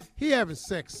sex. He having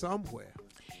sex somewhere.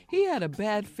 He had a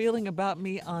bad feeling about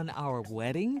me on our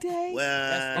wedding day.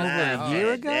 Well, over a I've year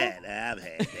had ago. that. I've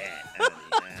had that.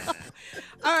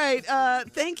 All right,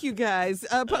 thank you guys.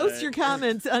 Post your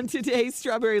comments on today's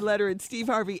Strawberry Letter at Steve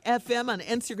Harvey FM on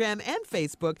Instagram and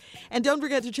Facebook. And don't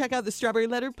forget to check out the Strawberry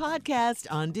Letter podcast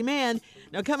on demand.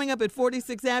 Now, coming up at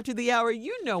 46 after the hour,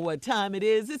 you know what time it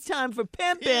is. It's time for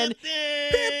Pimpin'.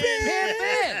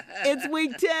 Pimpin'. It's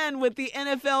week 10 with the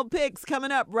NFL picks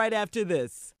coming up right after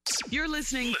this. You're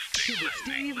listening to the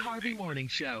Steve Harvey Morning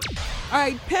Show. All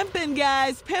right, Pimpin',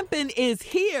 guys. Pimpin' is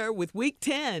here with week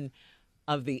 10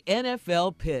 of the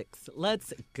NFL picks.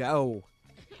 Let's go.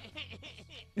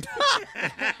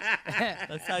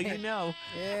 That's how you know.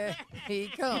 Yeah, here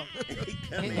he come.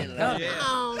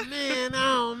 Oh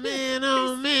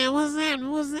man. What's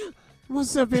happening?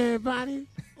 What's up, everybody?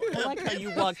 I like how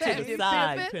you walk to the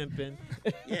side, Pimpin'.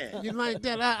 Yeah. You like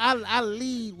that? I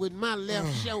lead with my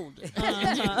left shoulder. You know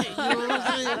what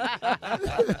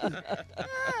I'm saying?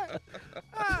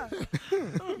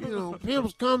 You know,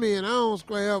 pimps come in, I don't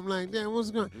square up like that.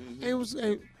 What's going? Hey,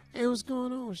 what's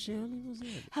going on, Shirley? What's that?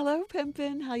 Hello,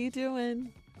 Pimpin'. How you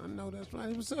doing? I know that's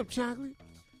right. What's up, Chocolate?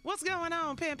 What's going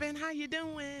on, Pimpin'? How you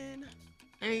doing?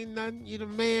 Ain't nothing. You the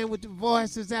man with the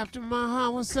voices after my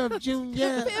heart. What's up,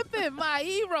 Junior? Pimpin', my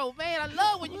hero, man. I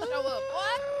love when you show up,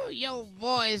 boy. Your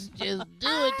voice just do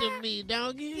it to me,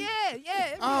 don't you?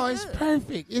 Yeah. Oh, it's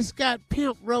perfect. It's got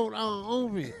pimp wrote on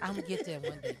over it. I'm gonna get there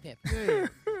one day, Pimpin'.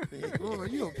 Yeah. Oh,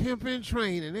 you a pimp in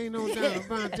training. Ain't no doubt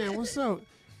about that. What's up?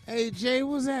 Hey, Jay,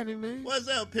 what's happening, man? What's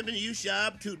up, Pimpin'? You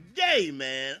sharp today,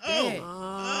 man.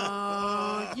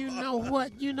 You know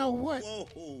what?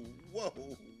 Whoa.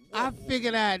 I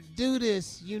figured I'd do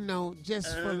this,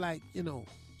 just for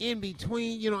in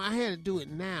between. I had to do it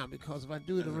now because if I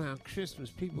do it around Christmas,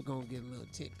 people gonna get a little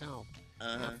ticked off.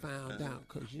 I found out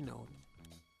because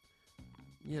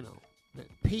that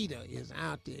Peter is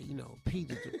out there.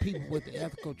 Peter, the people with the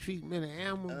ethical treatment of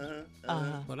animals.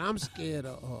 But I'm scared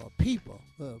of people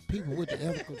with the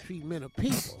ethical treatment of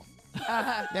people.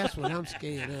 That's what I'm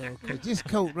scared of. Because this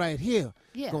coat right here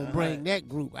gonna bring that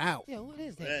group out. Yeah, what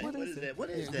is that? Right. What is What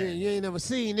is Yeah, that? you ain't never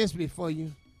seen this before,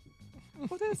 you.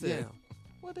 What is it? Yeah.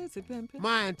 What is it, Pimpin'?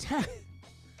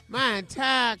 My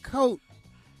entire coat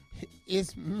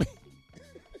is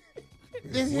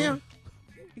this here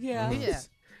Yeah.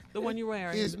 The one you're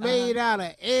wearing. is made out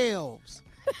of elves.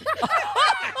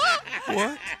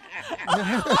 What?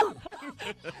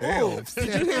 Elves.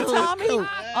 Did you hear Tommy?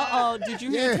 Uh-oh. Did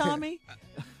you hear Tommy?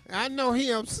 I know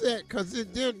he upset because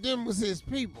them was his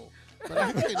people. But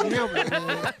I couldn't help it,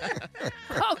 man.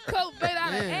 Coat made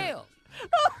out of hell.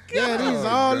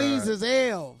 Yeah, these is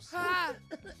elves. Ah.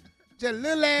 Just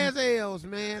little ass elves,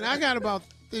 man. I got about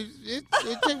it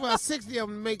took about 60 of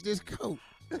them to make this coat.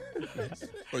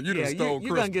 Well, you done stole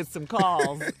you're going to get some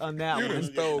calls on that You one.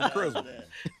 done stole Christmas.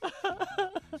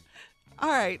 All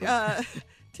right.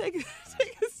 Take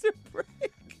us a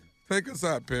break. Take us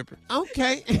out, Pimpin'.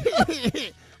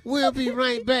 Okay. We'll be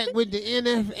right back with the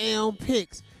NFL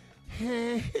picks.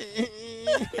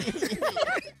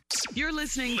 You're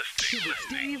listening to the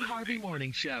Steve Harvey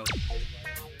Morning Show.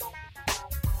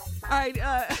 All right.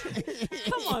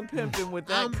 Come on, Pimpin' with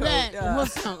that I'm coat. back.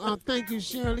 What's up? Oh, thank you,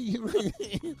 Shirley.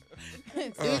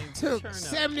 It took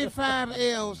 75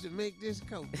 L's to make this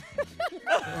coat.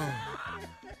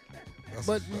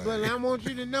 But I want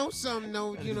you to know something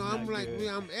though. You know,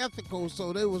 I'm ethical,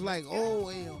 so they was like, oh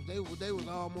well, they was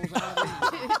almost out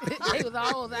of there. They was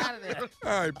almost out of there.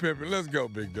 All right, Pimpin, let's go,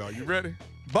 big dog. You ready?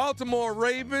 Baltimore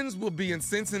Ravens will be in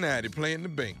Cincinnati playing the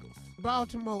Bengals.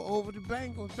 Baltimore over the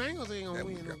Bengals. Bengals ain't gonna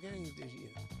win no games this year.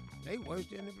 They worse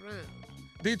than the Browns.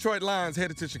 Detroit Lions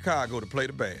headed to Chicago to play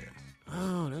the Bears.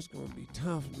 Oh, that's gonna be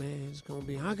tough, man. It's gonna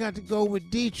be. I got to go with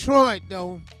Detroit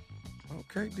though.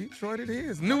 Okay, Detroit it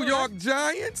is. New York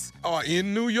Giants are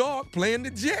in New York playing the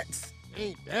Jets.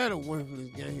 Ain't that a worthless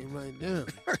game right there?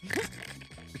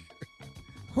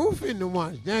 Who finna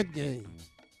watch that game?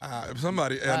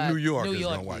 Somebody at New York New is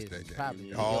York going to watch is that game.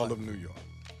 probably All of New York.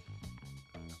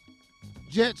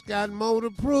 Jets got more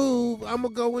to prove. I'm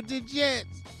going to go with the Jets.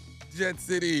 Jets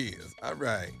it is. All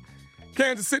right.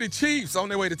 Kansas City Chiefs on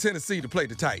their way to Tennessee to play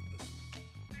the Titans.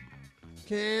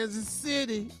 Kansas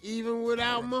City, even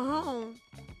without Mahomes.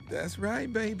 That's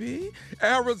right, baby.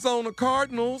 Arizona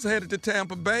Cardinals headed to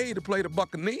Tampa Bay to play the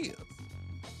Buccaneers.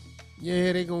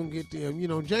 Yeah, they going to get them. You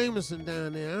know, Jameson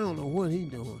down there, I don't know what he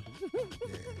doing.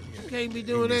 You can't be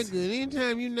doing that good.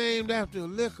 Anytime you named after a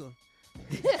liquor,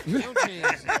 no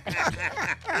chance.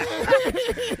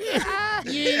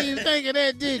 You ain't even think of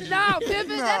that, did you? No,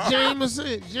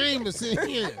 Pimpin. Jameson,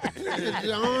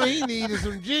 yeah. All he needed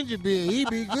some ginger beer. He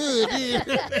be good,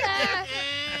 yeah.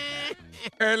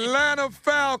 Atlanta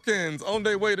Falcons on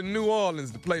their way to New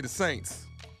Orleans to play the Saints.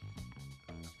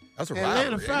 That's a rivalry.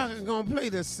 Atlanta Falcons gonna play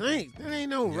the Saints. That ain't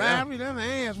no rivalry. That's an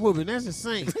ass whooping. That's the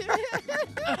Saints.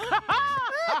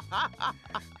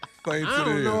 I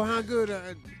don't know how good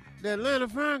the Atlanta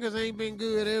Falcons ain't been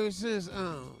good ever since.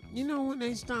 You know when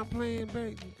they stopped playing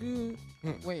back good?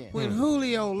 When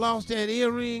Julio lost that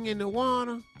earring in the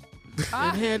water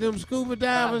and had them scuba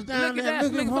divers down there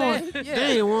looking for it. Yeah.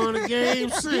 They ain't won a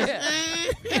game since.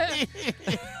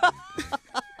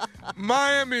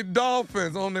 Miami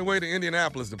Dolphins on their way to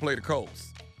Indianapolis to play the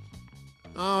Colts.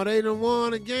 Oh, they done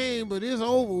won a game, but it's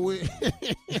over with.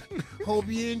 Hope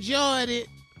you enjoyed it.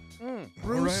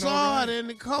 Broussard and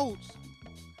the Colts.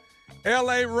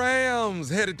 L.A. Rams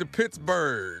headed to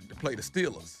Pittsburgh to play the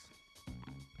Steelers.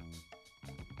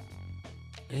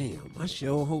 Damn, I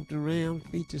sure hope the Rams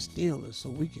beat the Steelers so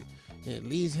we can at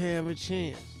least have a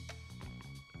chance.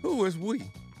 Who is we?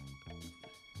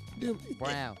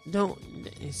 Wow. Don't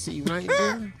see right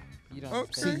there. You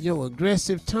don't See your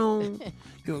aggressive tone.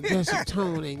 Your aggressive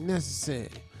tone ain't necessary.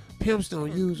 Pimps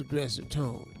don't use aggressive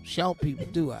tone. Short people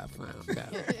do. I found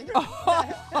out.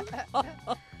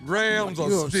 Rams or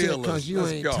Steelers? Because you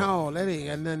Let's ain't go. tall. That ain't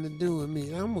got nothing to do with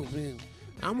me. I'm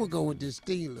gonna go with the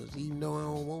Steelers, even though I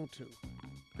don't want to.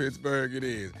 Pittsburgh it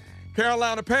is.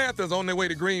 Carolina Panthers on their way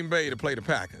to Green Bay to play the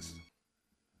Packers.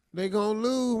 They gonna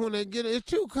lose when they get it. It's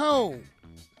too cold.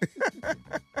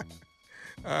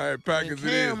 All right, Packers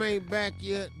it is. Cam ain't back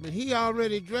yet, but he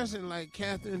already dressing like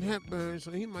Katharine Hepburn,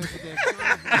 so he might put that.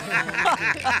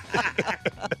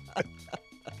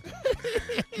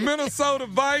 Minnesota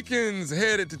Vikings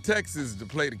headed to Texas to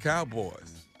play the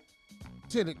Cowboys.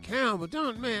 To the Cowboys,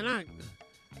 don't man.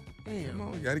 Damn. Come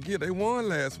on, you gotta get. They won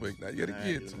last week. Now you gotta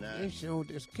get. They showed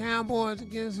this Cowboys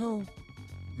against who?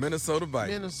 Minnesota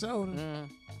Vikings. Minnesota.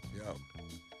 Yep.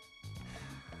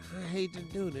 I hate to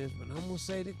do this, but I'm gonna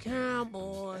say the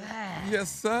Cowboys.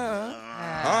 Yes, sir.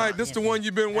 All right, this is the one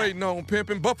you've been waiting on,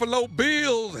 Pimpin'. Buffalo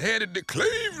Bills headed to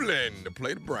Cleveland to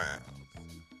play the Browns.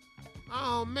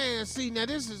 Oh man, see now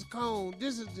this is cold.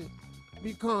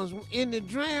 Because in the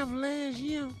draft last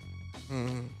year,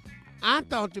 I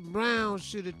thought the Browns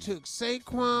should have took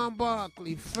Saquon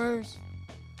Barkley first,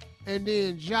 and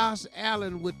then Josh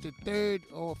Allen with the third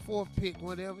or fourth pick,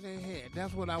 whatever they had.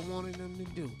 That's what I wanted them to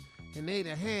do. And they'd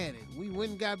have had it. We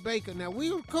went and got Baker. Now,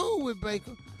 we were cool with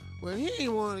Baker, but he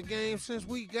ain't won a game since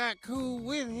we got cool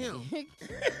with him.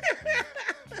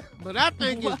 But I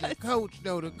think it's the coach,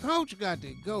 though. The coach got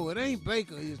to go. It ain't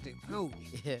Baker, it's the coach.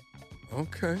 Yeah.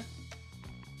 Okay.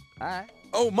 All right.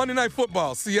 Oh, Monday Night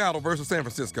Football, Seattle versus San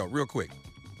Francisco, real quick.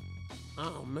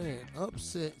 Oh, man.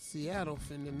 Upset. Seattle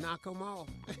finna knock them off.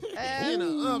 In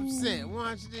an upset.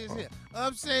 Watch this here.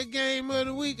 Upset game of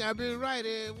the week. I've been right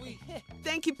every week.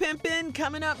 Thank you, Pimpin.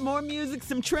 Coming up, more music,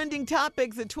 some trending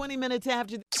topics at 20 minutes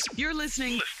after. You're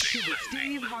listening to the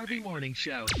Steve Harvey Morning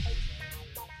Show.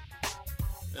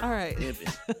 All right.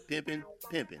 Pimpin'.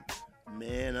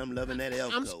 Man, I'm loving that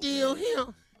elf I'm coat, still man. here.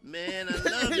 Man, I love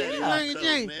that elf Like coat,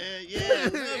 Jay. man. Yeah, I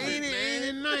love Ain't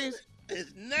it nice?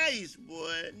 It's nice,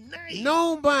 boy. Nice.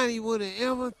 Nobody would have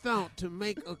ever thought to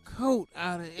make a coat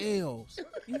out of elves.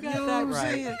 You got that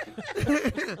right.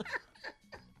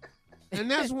 And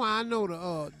that's why I know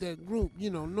that group,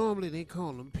 normally they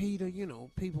call them PETA,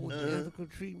 people with the ethical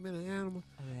treatment of animals.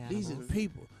 These is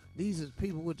people. These is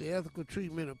people with the ethical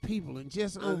treatment of people. And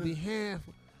just on behalf,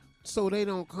 so they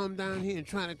don't come down here and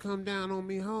try to come down on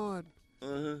me hard,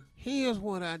 here's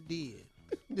what I did.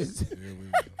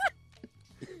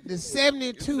 The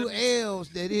 72 L's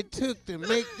that it took to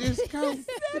make this coat.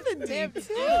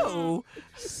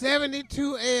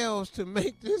 72 L's to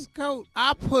make this coat.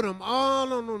 I put them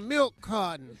all on a milk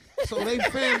carton so they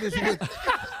families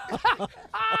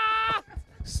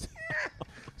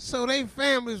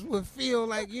would feel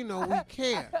like, we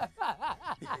care.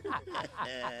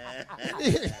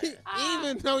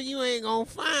 Even though you ain't gonna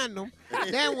find them,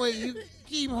 that way you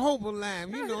keep hope alive.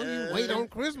 You wait on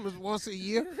Christmas once a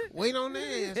year. Wait on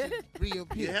their ass to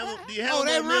reappear. Do you have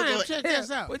that rhyme. Check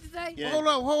this out. What'd you say? Yeah.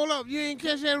 Hold up. You ain't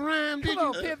catch that rhyme, did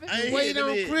you? Pimpin'. Wait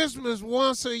on Christmas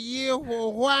once a year.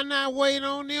 Well, why not wait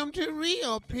on them to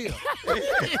reappear?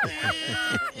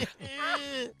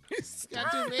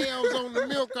 Got them L's on the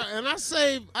milk, and I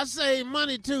save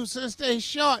money too. Since they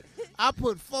short, I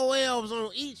put 4 L's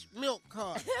on each milk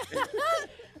cart.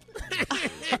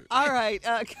 All right,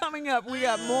 coming up, we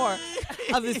got more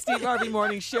of the Steve Harvey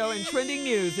Morning Show and trending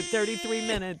news at 33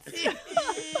 minutes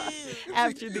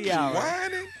after the hour.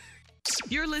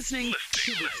 You're listening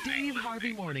to the Steve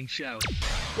Harvey Morning Show.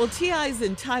 Well, T.I.'s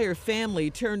entire family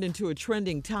turned into a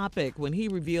trending topic when he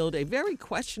revealed a very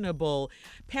questionable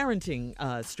parenting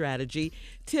strategy.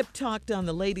 Tip talked on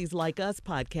the Ladies Like Us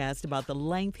podcast about the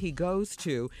length he goes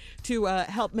to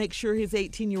help make sure his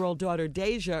 18-year-old daughter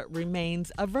Deja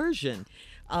remains a virgin.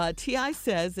 T.I.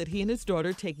 says that he and his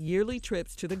daughter take yearly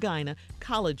trips to the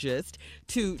gynecologist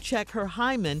to check her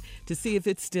hymen to see if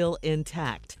it's still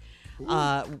intact.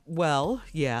 T.I.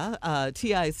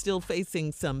 is still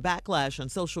facing some backlash on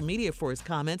social media for his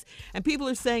comments, and people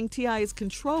are saying T.I. is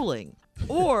controlling.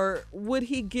 Or would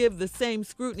he give the same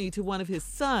scrutiny to one of his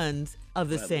sons of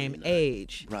the same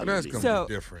age? That's going to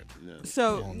be different.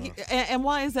 So, and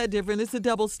why is that different? It's a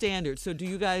double standard. So do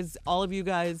you guys, all of you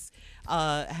guys,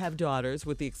 have daughters,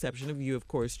 with the exception of you, of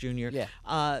course, Junior. Yeah.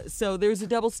 So there's a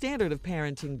double standard of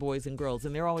parenting boys and girls,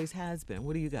 and there always has been.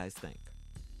 What do you guys think?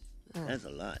 That's a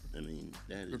lot. I mean,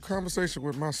 the conversation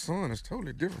with my son is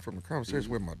totally different from the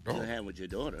conversation with my daughter. You have with your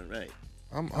daughter, right?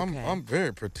 I'm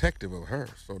very protective of her,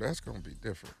 so that's going to be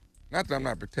different. Not that I'm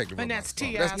not protective of my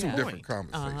son. That's two different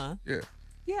conversations.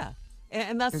 Yeah.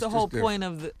 And that's the whole point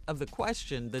of the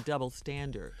question, the double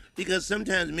standard. Because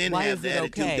sometimes men have the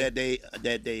attitude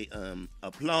that they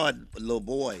applaud little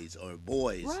boys or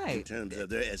boys in terms of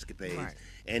their escapades,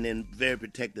 and then very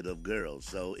protective of girls.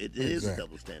 So it is a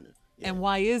double standard. Yeah. And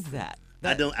why is that?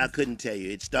 I couldn't tell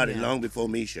you. It started long before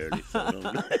me, Shirley. So and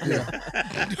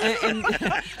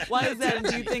why is that? And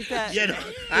do you think that?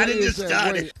 I didn't just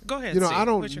start it. Go ahead. I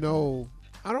don't know.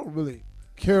 I don't really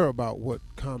care about what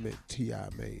comment T.I.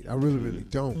 made. I really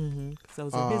don't. Mm-hmm. So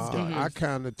it's his daughter. I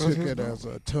kind of took it as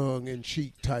a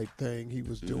tongue-in-cheek type thing he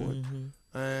was doing.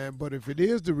 But if it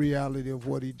is the reality of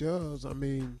what he does, I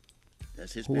mean,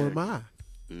 that's his who am I?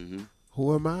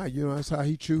 Who am I? That's how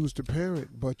he chooses to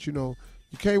parent. But, you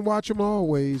can't watch them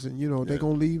always, and, they're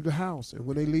going to leave the house. And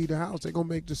when they leave the house, they're going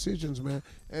to make decisions, man.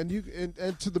 And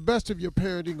and to the best of your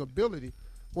parenting ability,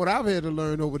 what I've had to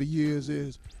learn over the years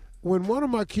is when one of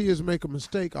my kids make a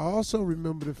mistake, I also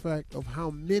remember the fact of how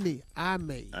many I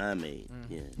made.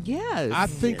 Yes. I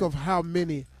think of how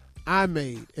many I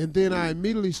made, and then I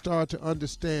immediately start to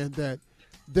understand that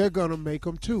they're going to make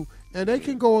them too. And they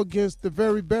can go against the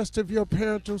very best of your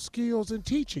parental skills and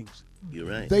teachings. You're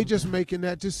right. They just making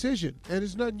that decision, and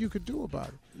there's nothing you could do about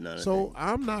it. So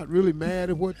I'm not really mad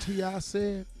at what T.I.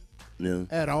 said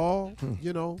at all.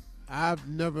 I've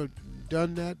never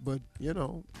done that, but,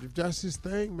 if that's his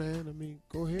thing, man, I mean,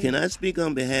 go ahead. Can I speak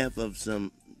on behalf of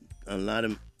a lot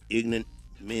of ignorant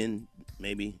men,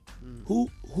 maybe? Who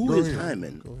is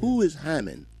Hyman? Who is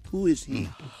Hyman? Who is he?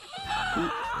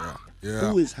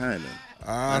 Who is Hyman?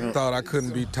 I thought I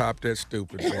couldn't be topped that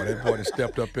stupid, boy. That boy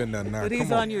stepped up in there now. But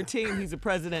he's on your team. He's the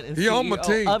president and he CEO on my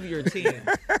team. of your team.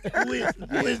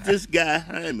 Who is this guy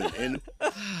Hyman? And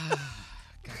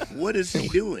what is he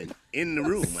doing in the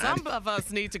room? Some of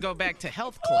us need to go back to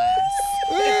health class.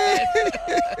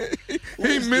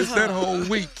 He missed that whole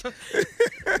week.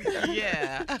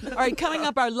 Yeah. All right, coming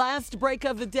up, our last break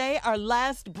of the day, our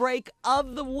last break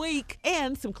of the week,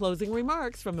 and some closing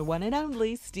remarks from the one and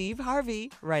only Steve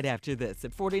Harvey right after this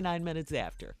at 49 minutes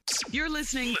after. You're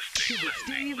listening to the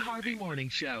Steve Harvey Morning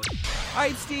Show. All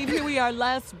right, Steve, here we are,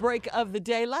 last break of the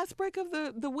day, last break of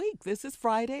the week. This is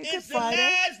Friday. It's Friday. the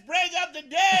last break of the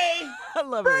day. I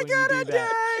love it when you do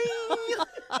that.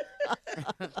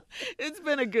 It's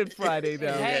been a good Friday,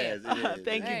 though. It is.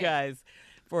 Thank you guys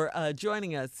for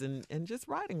joining us and just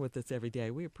riding with us every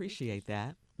day. We appreciate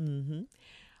that. Mm-hmm.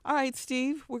 All right,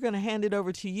 Steve, we're going to hand it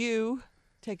over to you.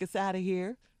 Take us out of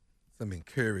here. Some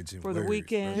encouraging for the words,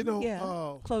 weekend.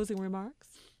 You closing remarks.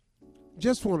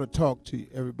 Just want to talk to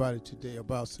everybody today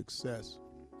about success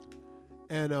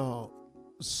and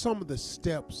some of the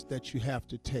steps that you have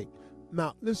to take.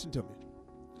 Now, listen to me.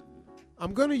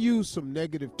 I'm going to use some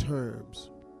negative terms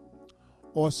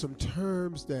or some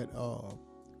terms that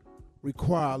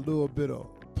require a little bit of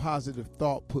positive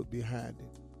thought put behind it.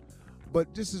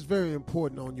 But this is very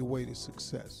important on your way to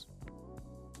success.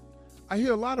 I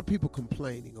hear a lot of people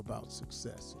complaining about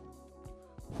success,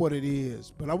 what it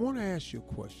is, but I want to ask you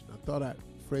a question. I thought I'd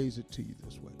phrase it to you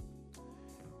this way.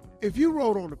 If you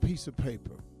wrote on a piece of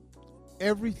paper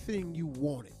everything you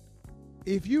wanted,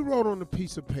 if you wrote on a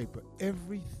piece of paper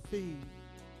everything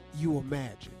you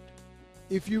imagined,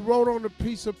 if you wrote on a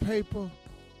piece of paper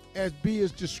be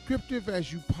as descriptive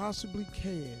as you possibly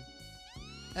can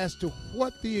as to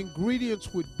what the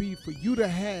ingredients would be for you to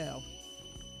have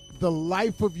the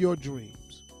life of your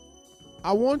dreams,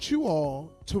 I want you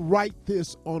all to write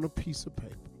this on a piece of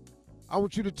paper. I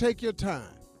want you to take your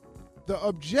time. The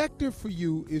objective for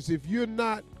you is, if you're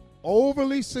not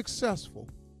overly successful,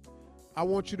 I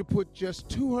want you to put just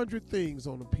 200 things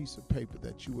on a piece of paper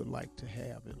that you would like to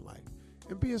have in life,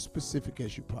 and be as specific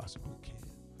as you possibly can.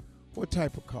 What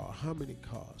type of car? How many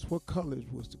cars? What colors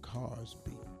would the cars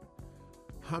be?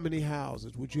 How many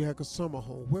houses? Would you have a summer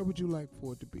home? Where would you like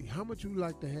for it to be? How much would you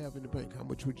like to have in the bank? How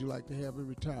much would you like to have in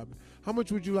retirement? How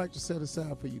much would you like to set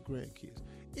aside for your grandkids?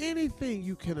 Anything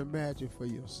you can imagine for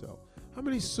yourself. How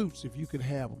many suits, if you could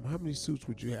have them? How many suits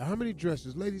would you have? How many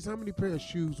dresses? Ladies, how many pair of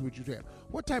shoes would you have?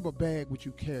 What type of bag would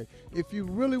you carry? If you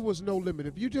really was no limit,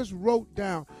 if you just wrote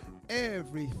down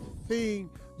everything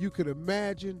you could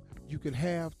imagine you could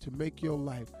have to make your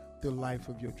life the life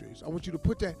of your dreams. I want you to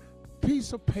put that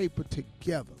piece of paper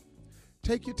together.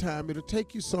 Take your time. It'll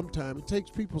take you some time. It takes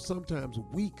people sometimes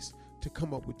weeks to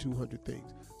come up with 200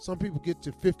 things. Some people get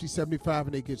to 50, 75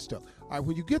 and they get stuck. All right,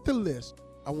 when you get the list,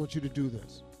 I want you to do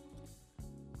this.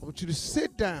 I want you to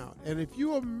sit down, and if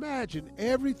you imagine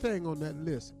everything on that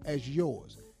list as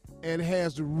yours and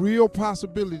has the real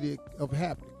possibility of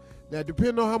happening. Now,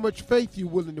 depending on how much faith you're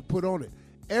willing to put on it,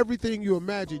 everything you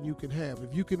imagine you can have.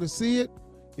 If you can see it,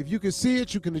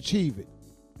 you can achieve it.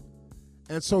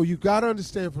 And so you got to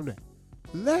understand from that.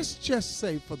 Let's just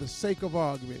say, for the sake of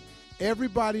argument,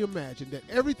 everybody imagine that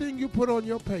everything you put on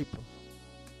your paper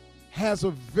has a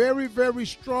very, very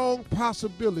strong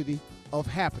possibility of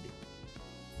happening,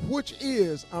 which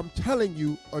is, I'm telling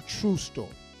you, a true story.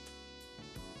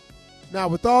 Now,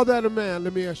 with all that in mind,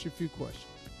 let me ask you a few questions.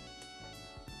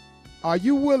 Are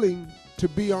you willing to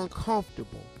be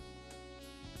uncomfortable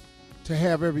to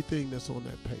have everything that's on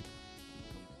that paper?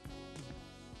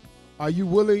 Are you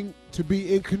willing to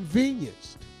be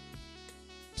inconvenienced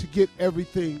to get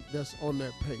everything that's on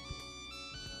that paper?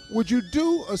 Would you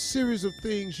do a series of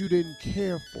things you didn't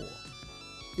care for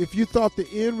if you thought the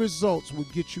end results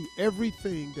would get you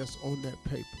everything that's on that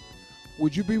paper?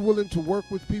 Would you be willing to work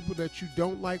with people that you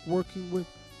don't like working with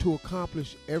to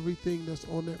accomplish everything that's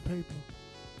on that paper?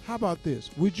 How about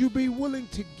this? Would you be willing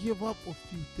to give up a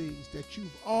few things that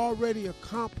you've already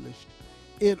accomplished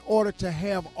in order to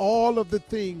have all of the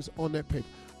things on that paper?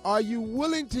 Are you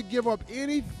willing to give up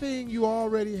anything you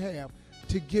already have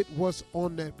to get what's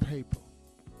on that paper?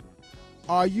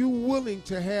 Are you willing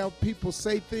to have people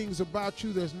say things about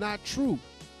you that's not true,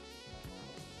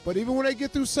 but even when they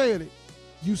get through saying it,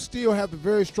 you still have the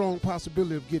very strong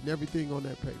possibility of getting everything on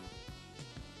that paper?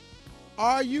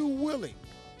 Are you willing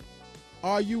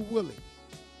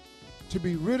to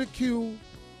be ridiculed,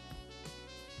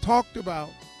 talked about,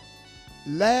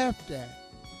 laughed at,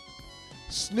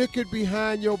 snickered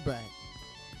behind your back,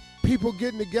 people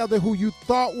getting together who you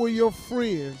thought were your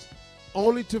friends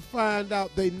only to find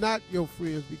out they're not your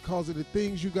friends because of the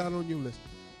things you got on your list?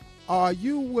 Are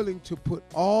you willing to put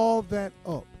all that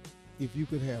up if you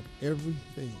could have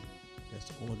everything that's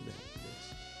on that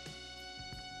list?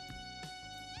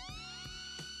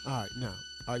 All right, now,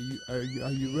 are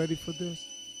you ready for this?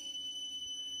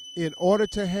 In order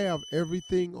to have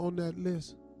everything on that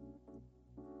list,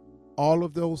 all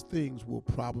of those things will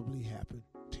probably happen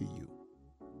to you.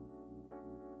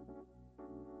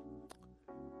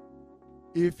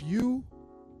 If you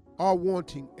are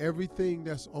wanting everything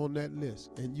that's on that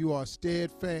list and you are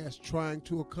steadfast trying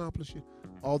to accomplish it,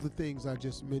 all the things I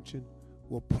just mentioned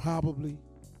will probably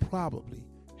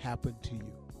happen to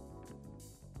you.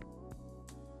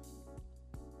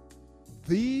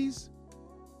 These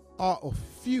are a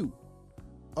few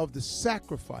of the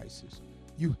sacrifices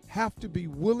you have to be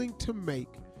willing to make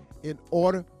in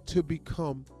order to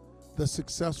become the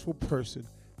successful person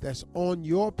that's on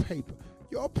your paper.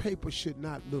 Your paper should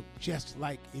not look just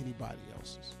like anybody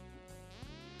else's,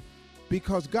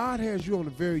 because God has you on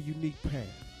a very unique path.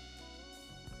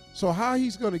 So how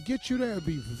he's going to get you there will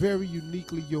be very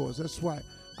uniquely yours. That's why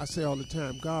I say all the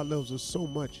time, God loves us so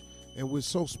much, and we're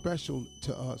so special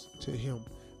to us, to him,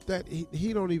 that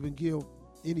he don't even give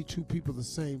any two people the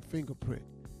same fingerprint.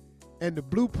 And the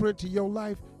blueprint to your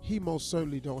life, he most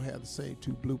certainly don't have the same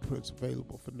two blueprints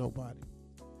available for nobody.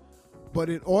 But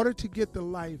in order to get the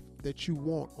life that you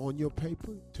want on your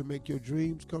paper, to make your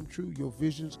dreams come true, your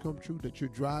visions come true, that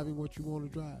you're driving what you want to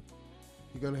drive,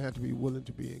 you're going to have to be willing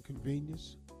to be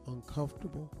inconvenienced,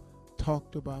 uncomfortable,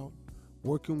 talked about,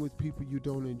 working with people you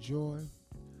don't enjoy.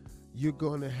 You're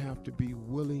going to have to be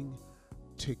willing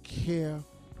to care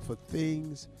for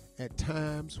things at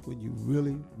times when you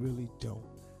really, really don't.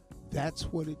 That's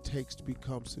what it takes to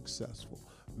become successful.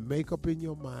 Make up in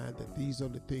your mind that these are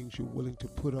the things you're willing to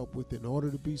put up with in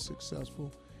order to be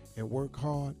successful, and work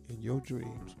hard, and your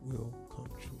dreams will come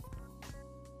true.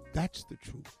 That's the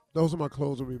truth. Those are my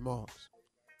closing remarks.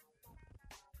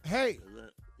 Hey,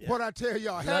 what I tell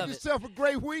y'all, have yourself a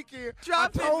great weekend.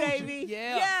 Drop I told it, baby. You.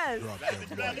 Yeah.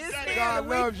 Yes. God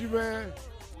loves you, man.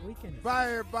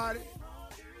 Bye, everybody.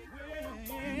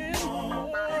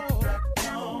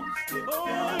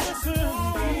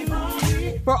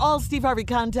 For all Steve Harvey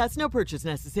contests, no purchase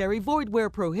necessary, void where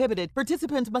prohibited.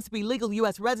 Participants must be legal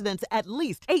U.S. residents at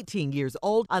least 18 years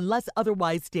old unless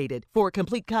otherwise stated. For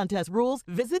complete contest rules,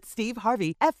 visit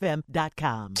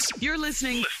SteveHarveyFM.com. You're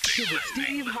listening to the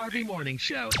Steve Harvey Morning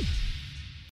Show.